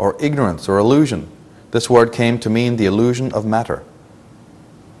Maya, or ignorance, or illusion. This word came to mean the illusion of matter,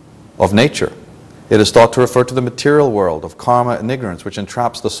 of nature. It is thought to refer to the material world of karma and ignorance, which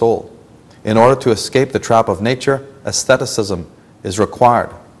entraps the soul. In order to escape the trap of nature, asceticism is required.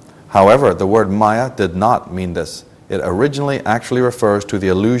 However, the word Maya did not mean this. It originally actually refers to the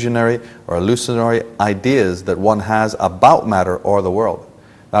illusionary or hallucinatory ideas that one has about matter or the world.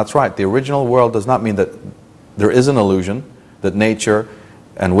 That's right, the original world does not mean that there is an illusion, that nature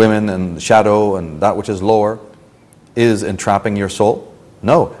and women and shadow and that which is lower is entrapping your soul.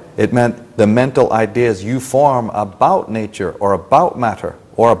 No, it meant the mental ideas you form about nature or about matter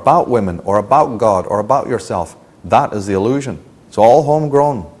or about women or about God or about yourself. That is the illusion. It's all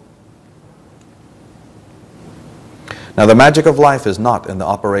homegrown. Now, the magic of life is not in the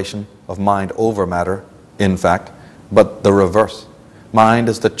operation of mind over matter, in fact, but the reverse. Mind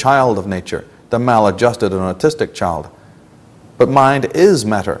is the child of nature, the maladjusted and autistic child. But mind is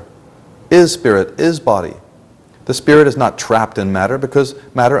matter, is spirit, is body. The spirit is not trapped in matter because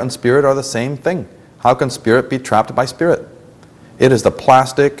matter and spirit are the same thing. How can spirit be trapped by spirit? It is the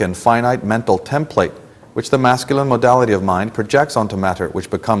plastic and finite mental template which the masculine modality of mind projects onto matter, which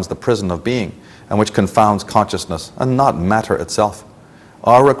becomes the prison of being and which confounds consciousness and not matter itself.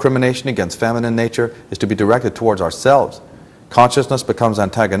 Our recrimination against feminine nature is to be directed towards ourselves. Consciousness becomes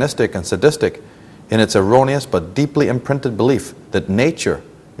antagonistic and sadistic in its erroneous but deeply imprinted belief that nature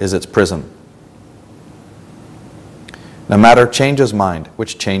is its prison. Now, matter changes mind,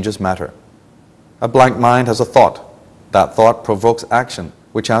 which changes matter. A blank mind has a thought. That thought provokes action,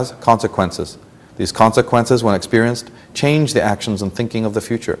 which has consequences. These consequences, when experienced, change the actions and thinking of the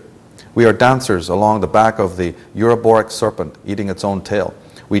future. We are dancers along the back of the Ouroboros serpent, eating its own tail.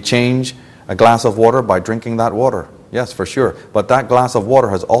 We change a glass of water by drinking that water. Yes, for sure. But that glass of water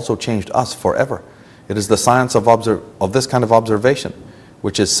has also changed us forever. It is the science of this kind of observation,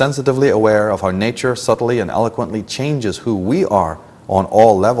 which is sensitively aware of how nature subtly and eloquently changes who we are on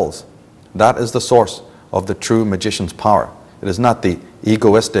all levels. That is the source of the true magician's power. It is not the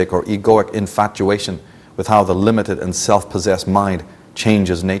egoistic or egoic infatuation with how the limited and self-possessed mind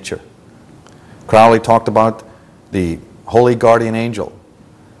changes nature. Crowley talked about the holy guardian angel.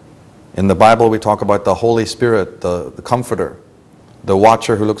 In the Bible, we talk about the Holy Spirit, the comforter, the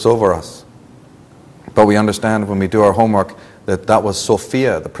watcher who looks over us. But we understand when we do our homework that that was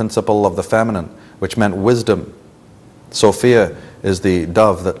Sophia, the principle of the feminine, which meant wisdom. Sophia is the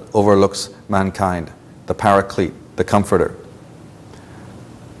dove that overlooks mankind, the paraclete, the comforter.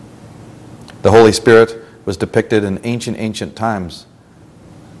 The Holy Spirit was depicted in ancient times.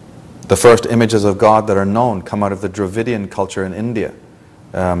 The first images of God that are known come out of the Dravidian culture in India.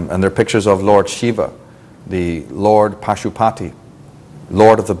 And they're pictures of Lord Shiva, the Lord Pashupati,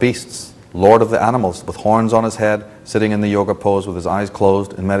 Lord of the beasts, Lord of the animals, with horns on his head, sitting in the yoga pose with his eyes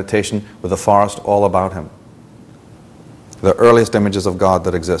closed in meditation with the forest all about him. The earliest images of God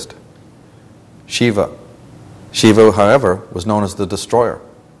that exist. Shiva. Shiva, however, was known as the destroyer.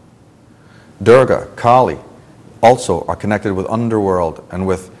 Durga, Kali, also are connected with underworld and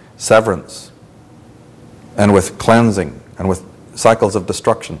with severance and with cleansing and with cycles of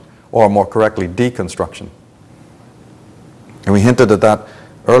destruction, or more correctly, deconstruction. And we hinted at that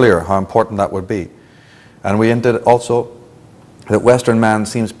earlier, how important that would be. And we hinted also that Western man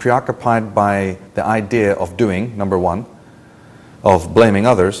seems preoccupied by the idea of doing, number one, of blaming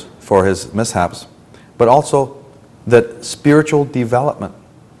others for his mishaps, but also that spiritual development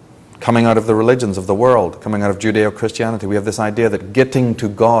coming out of the religions of the world, coming out of Judeo-Christianity, we have this idea that getting to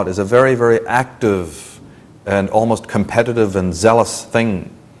God is a very, very active and almost competitive and zealous thing.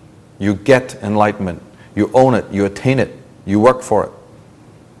 You get enlightenment, you own it, you attain it, you work for it.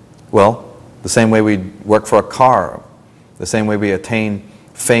 Well, the same way we work for a car, the same way we attain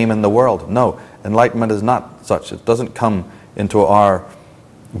fame in the world. No, enlightenment is not such. It doesn't come into our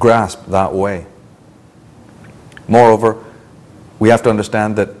grasp that way. Moreover, we have to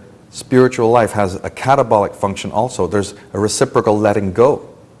understand that spiritual life has a catabolic function also. There's a reciprocal letting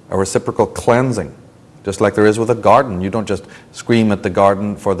go, a reciprocal cleansing. Just like there is with a garden. You don't just scream at the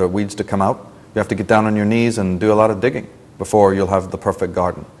garden for the weeds to come out. You have to get down on your knees and do a lot of digging before you'll have the perfect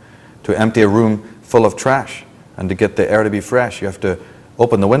garden. To empty a room full of trash and to get the air to be fresh, you have to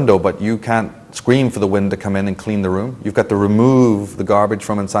open the window, but you can't scream for the wind to come in and clean the room. You've got to remove the garbage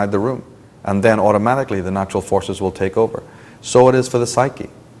from inside the room, and then automatically the natural forces will take over. So it is for the psyche.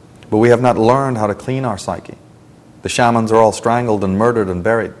 But we have not learned how to clean our psyche. The shamans are all strangled and murdered and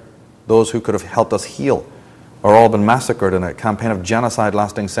buried. Those who could have helped us heal are all been massacred in a campaign of genocide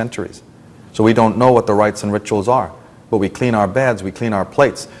lasting centuries. So we don't know what the rites and rituals are. But we clean our beds, we clean our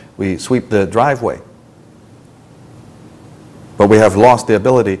plates, we sweep the driveway. But we have lost the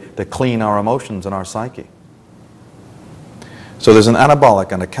ability to clean our emotions and our psyche. So there's an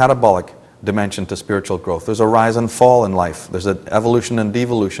anabolic and a catabolic dimension to spiritual growth. There's a rise and fall in life. There's an evolution and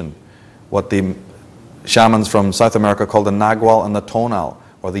devolution. What the shamans from South America call the nagual and the tonal,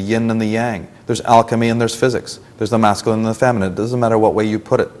 or the yin and the yang. There's alchemy and there's physics. There's the masculine and the feminine. It doesn't matter what way you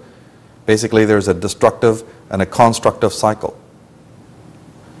put it. Basically, there's a destructive and a constructive cycle.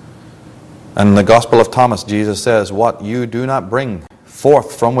 And in the Gospel of Thomas, Jesus says, what you do not bring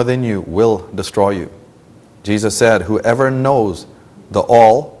forth from within you will destroy you. Jesus said, whoever knows the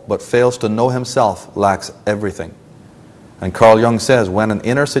all but fails to know himself lacks everything. And Carl Jung says, when an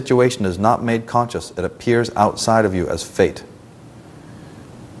inner situation is not made conscious, it appears outside of you as fate.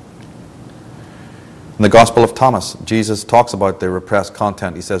 In the Gospel of Thomas, Jesus talks about the repressed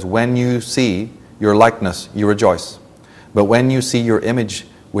content. He says, when you see your likeness, you rejoice. But when you see your image,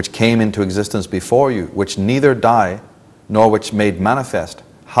 which came into existence before you, which neither die, nor which made manifest,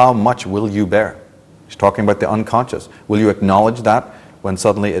 how much will you bear? He's talking about the unconscious. Will you acknowledge that when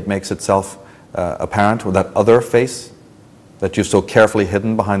suddenly it makes itself apparent with that other face that you've so carefully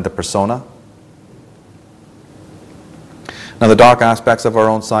hidden behind the persona? Now, the dark aspects of our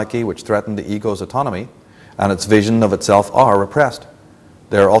own psyche, which threaten the ego's autonomy and its vision of itself, are repressed.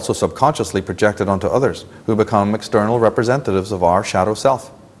 They are also subconsciously projected onto others, who become external representatives of our shadow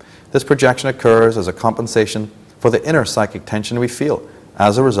self. This projection occurs as a compensation for the inner psychic tension we feel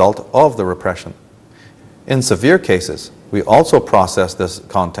as a result of the repression. In severe cases, we also process this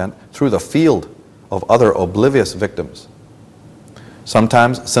content through the field of other oblivious victims.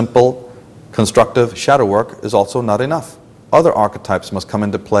 Sometimes simple, constructive shadow work is also not enough. Other archetypes must come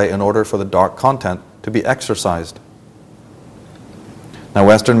into play in order for the dark content to be exorcised. Now,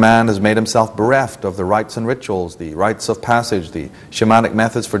 Western man has made himself bereft of the rites and rituals, the rites of passage, the shamanic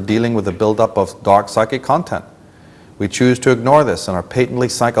methods for dealing with the buildup of dark psychic content. We choose to ignore this and are patently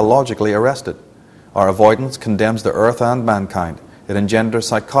psychologically arrested. Our avoidance condemns the earth and mankind. It engenders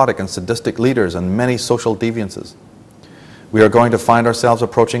psychotic and sadistic leaders and many social deviances. We are going to find ourselves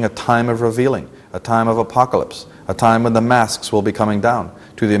approaching a time of revealing, a time of apocalypse, a time when the masks will be coming down,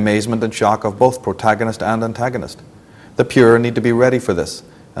 to the amazement and shock of both protagonist and antagonist. The pure need to be ready for this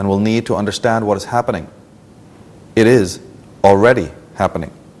and will need to understand what is happening. It is already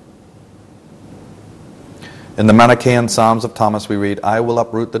happening. In the Manichaean Psalms of Thomas we read, I will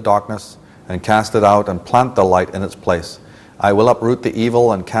uproot the darkness and cast it out and plant the light in its place. I will uproot the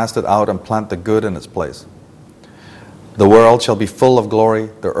evil and cast it out and plant the good in its place. The world shall be full of glory,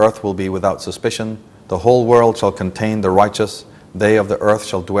 the earth will be without suspicion, the whole world shall contain the righteous, they of the earth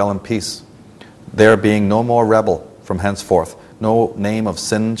shall dwell in peace. There being no more rebel from henceforth, no name of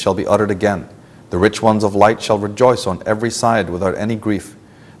sin shall be uttered again. The rich ones of light shall rejoice on every side without any grief.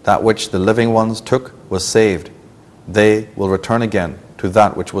 That which the living ones took was saved. They will return again to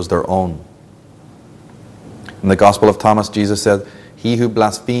that which was their own. In the Gospel of Thomas, Jesus said, he who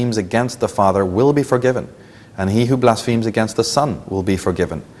blasphemes against the Father will be forgiven, and he who blasphemes against the Son will be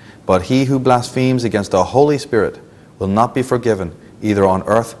forgiven. But he who blasphemes against the Holy Spirit will not be forgiven, either on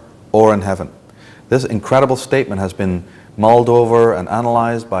earth or in heaven. This incredible statement has been mulled over and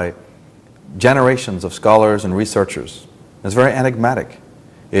analyzed by generations of scholars and researchers. It's very enigmatic.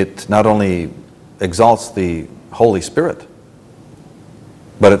 It not only exalts the Holy Spirit,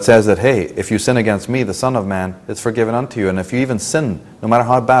 but it says that, hey, if you sin against me, the Son of Man, it's forgiven unto you. And if you even sin, no matter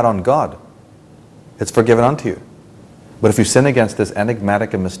how bad on God, it's forgiven unto you. But if you sin against this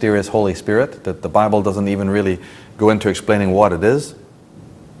enigmatic and mysterious Holy Spirit, that the Bible doesn't even really go into explaining what it is,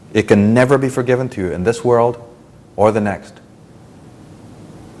 it can never be forgiven to you in this world or the next.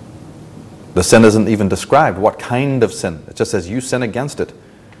 The sin isn't even described. What kind of sin? It just says you sin against it.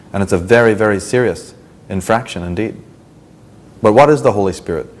 And it's a very, very serious infraction indeed. But what is the Holy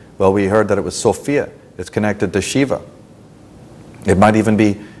Spirit? Well, we heard that it was Sophia. It's connected to Shiva. It might even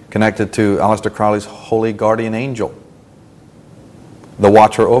be connected to Aleister Crowley's holy guardian angel, the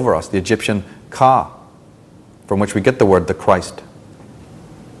watcher over us, the Egyptian Ka, from which we get the word the Christ.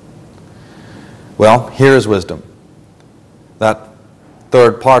 Well, here is wisdom. That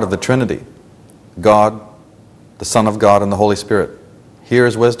third part of the Trinity, God, the Son of God, and the Holy Spirit. here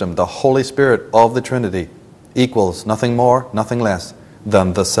is wisdom. The Holy Spirit of the Trinity equals nothing more, nothing less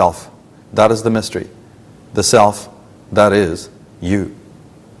than the self. That is the mystery. The self, that is you.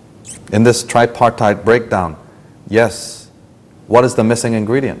 In this tripartite breakdown, yes, what is the missing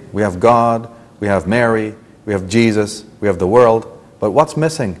ingredient? We have God, we have Mary, we have Jesus, we have the world, but what's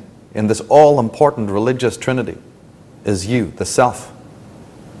missing in this all-important religious trinity is you, the self.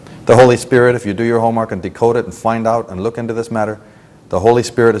 The Holy Spirit, if you do your homework and decode it and find out and look into this matter, the Holy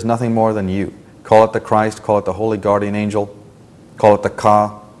Spirit is nothing more than you. Call it the Christ, call it the Holy Guardian Angel, call it the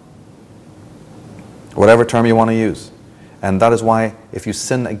Ka, whatever term you want to use. And that is why if you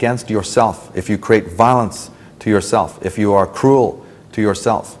sin against yourself, if you create violence to yourself, if you are cruel to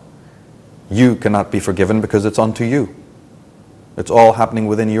yourself, you cannot be forgiven because it's unto you. It's all happening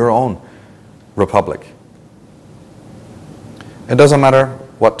within your own republic. It doesn't matter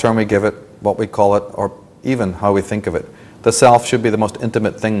what term we give it, what we call it, or even how we think of it. The self should be the most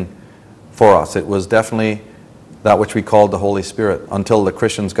intimate thing for us. It was definitely that which we called the Holy Spirit until the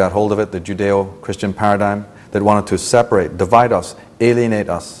Christians got hold of it, the Judeo-Christian paradigm that wanted to separate, divide us, alienate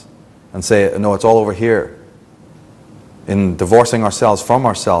us, and say, no, it's all over here. In divorcing ourselves from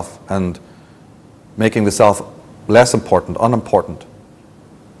ourself and making the self less important, unimportant,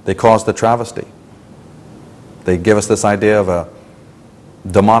 they caused the travesty. They give us this idea of a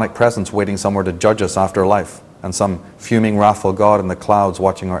demonic presence waiting somewhere to judge us after life, and some fuming, wrathful God in the clouds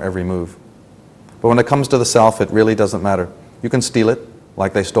watching our every move. But when it comes to the self, it really doesn't matter. You can steal it,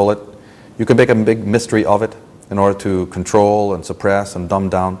 like they stole it. You can make a big mystery of it in order to control and suppress and dumb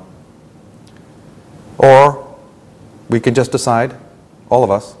down. Or we can just decide, all of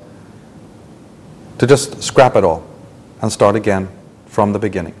us, to just scrap it all and start again from the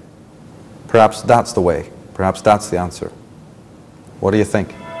beginning. Perhaps that's the way. Perhaps that's the answer. What do you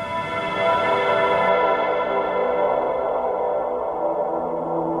think?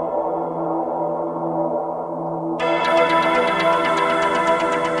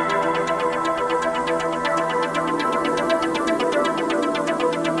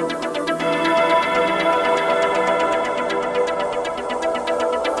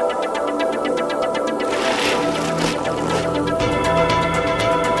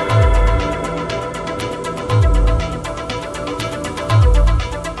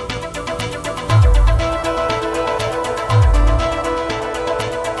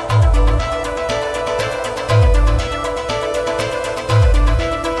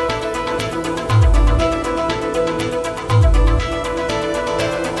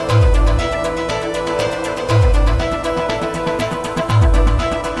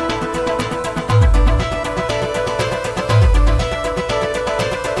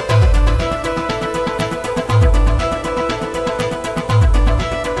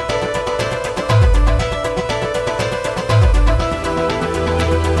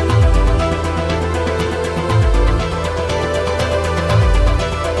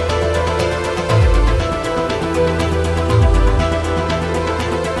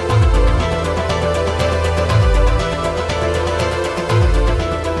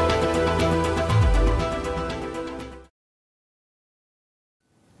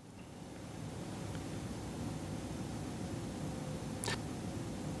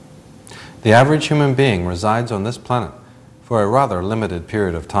 The average human being resides on this planet for a rather limited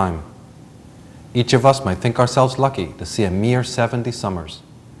period of time. Each of us might think ourselves lucky to see a mere 70 summers.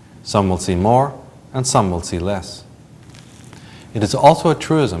 Some will see more, and some will see less. It is also a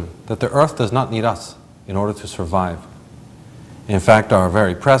truism that the earth does not need us in order to survive. In fact, our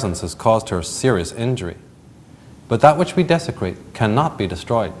very presence has caused her serious injury. But that which we desecrate cannot be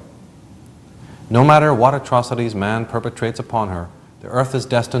destroyed. No matter what atrocities man perpetrates upon her, the earth is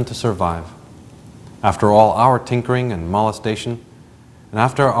destined to survive. After all our tinkering and molestation, and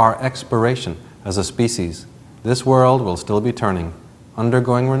after our expiration as a species, this world will still be turning,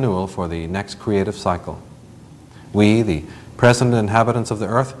 undergoing renewal for the next creative cycle. We, the present inhabitants of the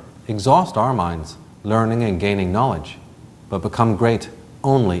earth, exhaust our minds, learning and gaining knowledge, but become great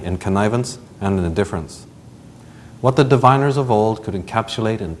only in connivance and in indifference. What the diviners of old could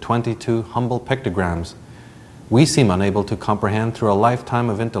encapsulate in 22 humble pictograms, we seem unable to comprehend through a lifetime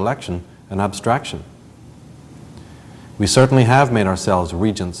of intellection and abstraction. We certainly have made ourselves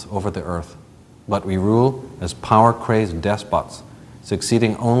regents over the earth, but we rule as power-crazed despots,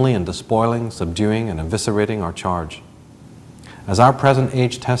 succeeding only in despoiling, subduing, and eviscerating our charge. As our present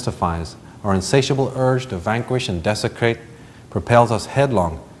age testifies, our insatiable urge to vanquish and desecrate propels us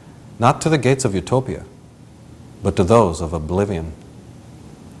headlong, not to the gates of utopia, but to those of oblivion.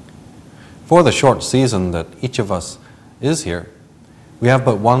 For the short season that each of us is here, we have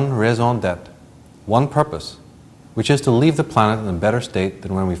but one raison d'etre, one purpose, which is to leave the planet in a better state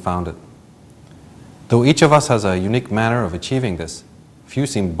than when we found it. Though each of us has a unique manner of achieving this, few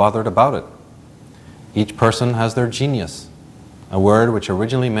seem bothered about it. Each person has their genius, a word which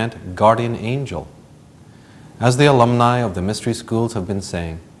originally meant guardian angel. As the alumni of the mystery schools have been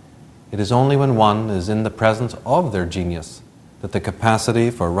saying, it is only when one is in the presence of their genius that the capacity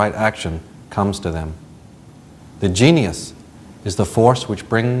for right action comes to them. The genius is the force which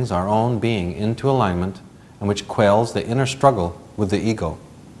brings our own being into alignment and which quells the inner struggle with the ego.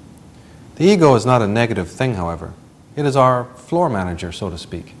 The ego is not a negative thing, however. It is our floor manager, so to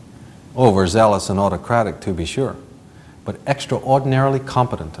speak. Overzealous and autocratic, to be sure, but extraordinarily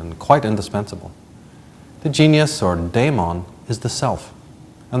competent and quite indispensable. The genius, or daemon, is the self,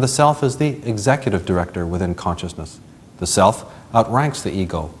 and the self is the executive director within consciousness. The self outranks the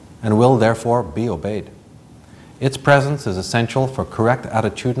ego and will therefore be obeyed. Its presence is essential for correct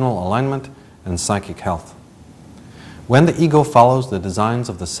attitudinal alignment and psychic health. When the ego follows the designs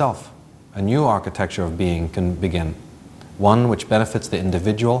of the self, a new architecture of being can begin, one which benefits the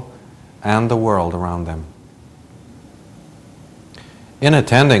individual and the world around them. In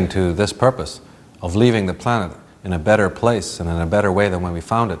attending to this purpose of leaving the planet in a better place and in a better way than when we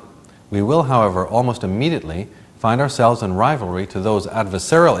found it, we will, however, almost immediately find ourselves in rivalry to those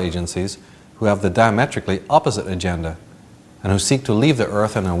adversarial agencies who have the diametrically opposite agenda and who seek to leave the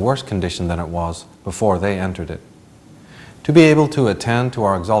earth in a worse condition than it was before they entered it. To be able to attend to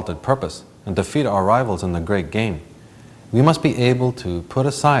our exalted purpose and defeat our rivals in the great game, we must be able to put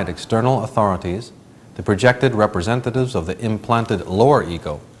aside external authorities, the projected representatives of the implanted lower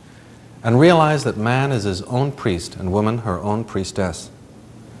ego, and realize that man is his own priest and woman her own priestess.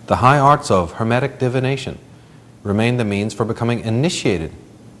 The high arts of hermetic divination remain the means for becoming initiated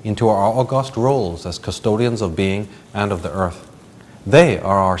into our august roles as custodians of being and of the earth. They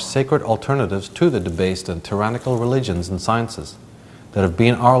are our sacred alternatives to the debased and tyrannical religions and sciences that have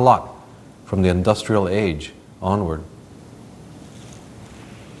been our lot from the industrial age onward.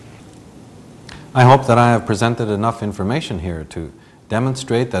 I hope that I have presented enough information here to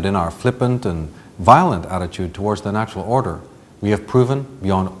demonstrate that in our flippant and violent attitude towards the natural order, we have proven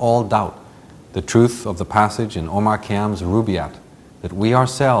beyond all doubt the truth of the passage in Omar Khayyam's Rubaiyat, that we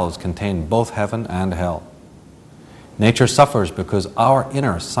ourselves contain both heaven and hell. Nature suffers because our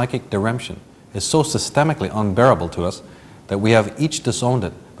inner psychic diremption is so systemically unbearable to us that we have each disowned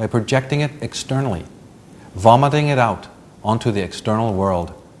it by projecting it externally, vomiting it out onto the external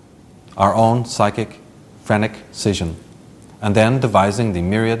world, our own psychic phrenic scission, and then devising the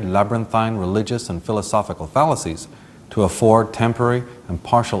myriad labyrinthine religious and philosophical fallacies to afford temporary and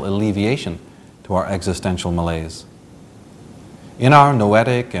partial alleviation to our existential malaise. In our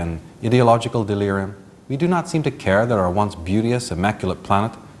noetic and ideological delirium, we do not seem to care that our once beauteous, immaculate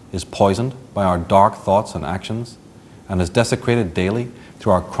planet is poisoned by our dark thoughts and actions and is desecrated daily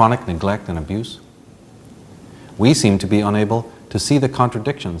through our chronic neglect and abuse. We seem to be unable to see the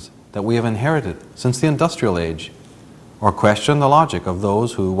contradictions that we have inherited since the industrial age, or question the logic of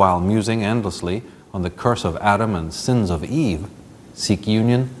those who, while musing endlessly on the curse of Adam and sins of Eve, seek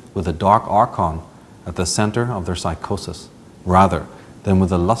union with the dark archon at the center of their psychosis, rather than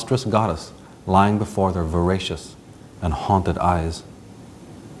with the lustrous goddess lying before their voracious and haunted eyes.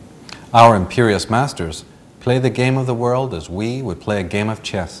 Our imperious masters play the game of the world as we would play a game of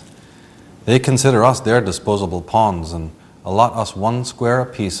chess. They consider us their disposable pawns and allot us one square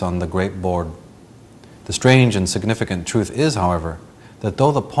apiece on the great board. The strange and significant truth is, however, that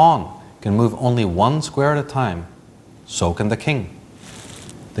though the pawn can move only one square at a time, so can the king.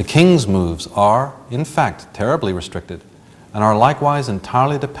 The king's moves are, in fact, terribly restricted, and are likewise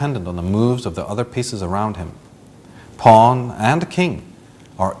entirely dependent on the moves of the other pieces around him. Pawn and king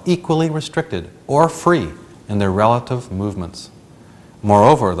are equally restricted or free in their relative movements.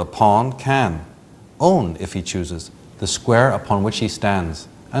 Moreover, the pawn can own, if he chooses, the square upon which he stands,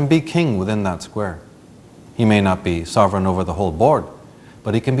 and be king within that square. He may not be sovereign over the whole board,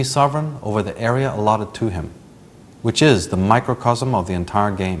 but he can be sovereign over the area allotted to him, which is the microcosm of the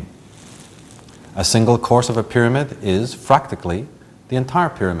entire game. A single course of a pyramid is, practically, the entire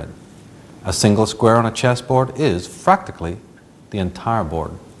pyramid. A single square on a chessboard is, practically, the entire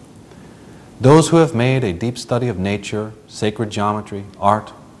board. Those who have made a deep study of nature, sacred geometry,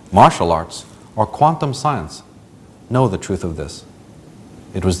 art, martial arts, or quantum science know the truth of this.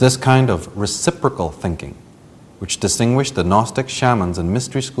 It was this kind of reciprocal thinking which distinguished the Gnostic shamans and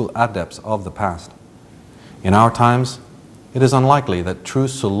mystery school adepts of the past. In our times, it is unlikely that true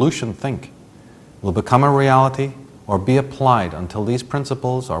solution think will become a reality or be applied until these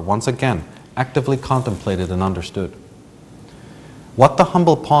principles are once again actively contemplated and understood. What the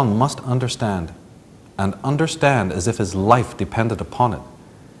humble pawn must understand and understand as if his life depended upon it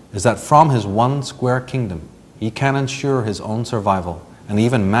is that from his one square kingdom he can ensure his own survival and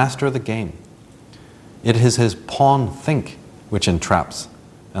even master the game. It is his pawn think which entraps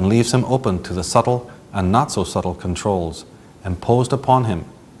and leaves him open to the subtle and not so subtle controls imposed upon him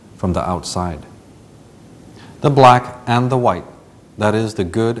from the outside. The black and the white, that is, the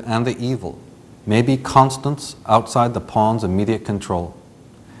good and the evil, may be constants outside the pawn's immediate control.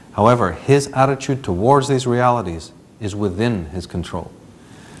 However, his attitude towards these realities is within his control.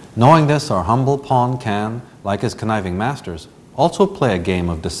 Knowing this, our humble pawn can, like his conniving masters, also play a game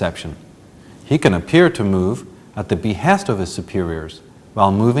of deception. He can appear to move at the behest of his superiors,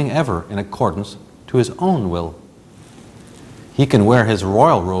 while moving ever in accordance to his own will. He can wear his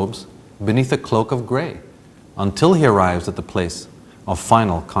royal robes beneath a cloak of gray, until he arrives at the place of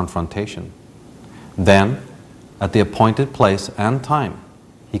final confrontation. Then, at the appointed place and time,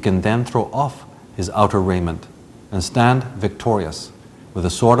 he can then throw off his outer raiment and stand victorious, with the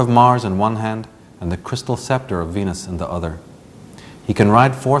sword of Mars in one hand and the crystal scepter of Venus in the other. He can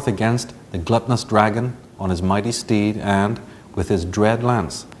ride forth against the gluttonous dragon on his mighty steed and, with his dread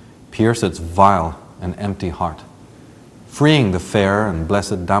lance, pierce its vile and empty heart, freeing the fair and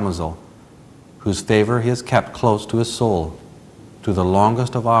blessed damosel, whose favor he has kept close to his soul through the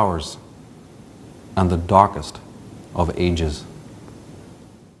longest of hours and the darkest of ages.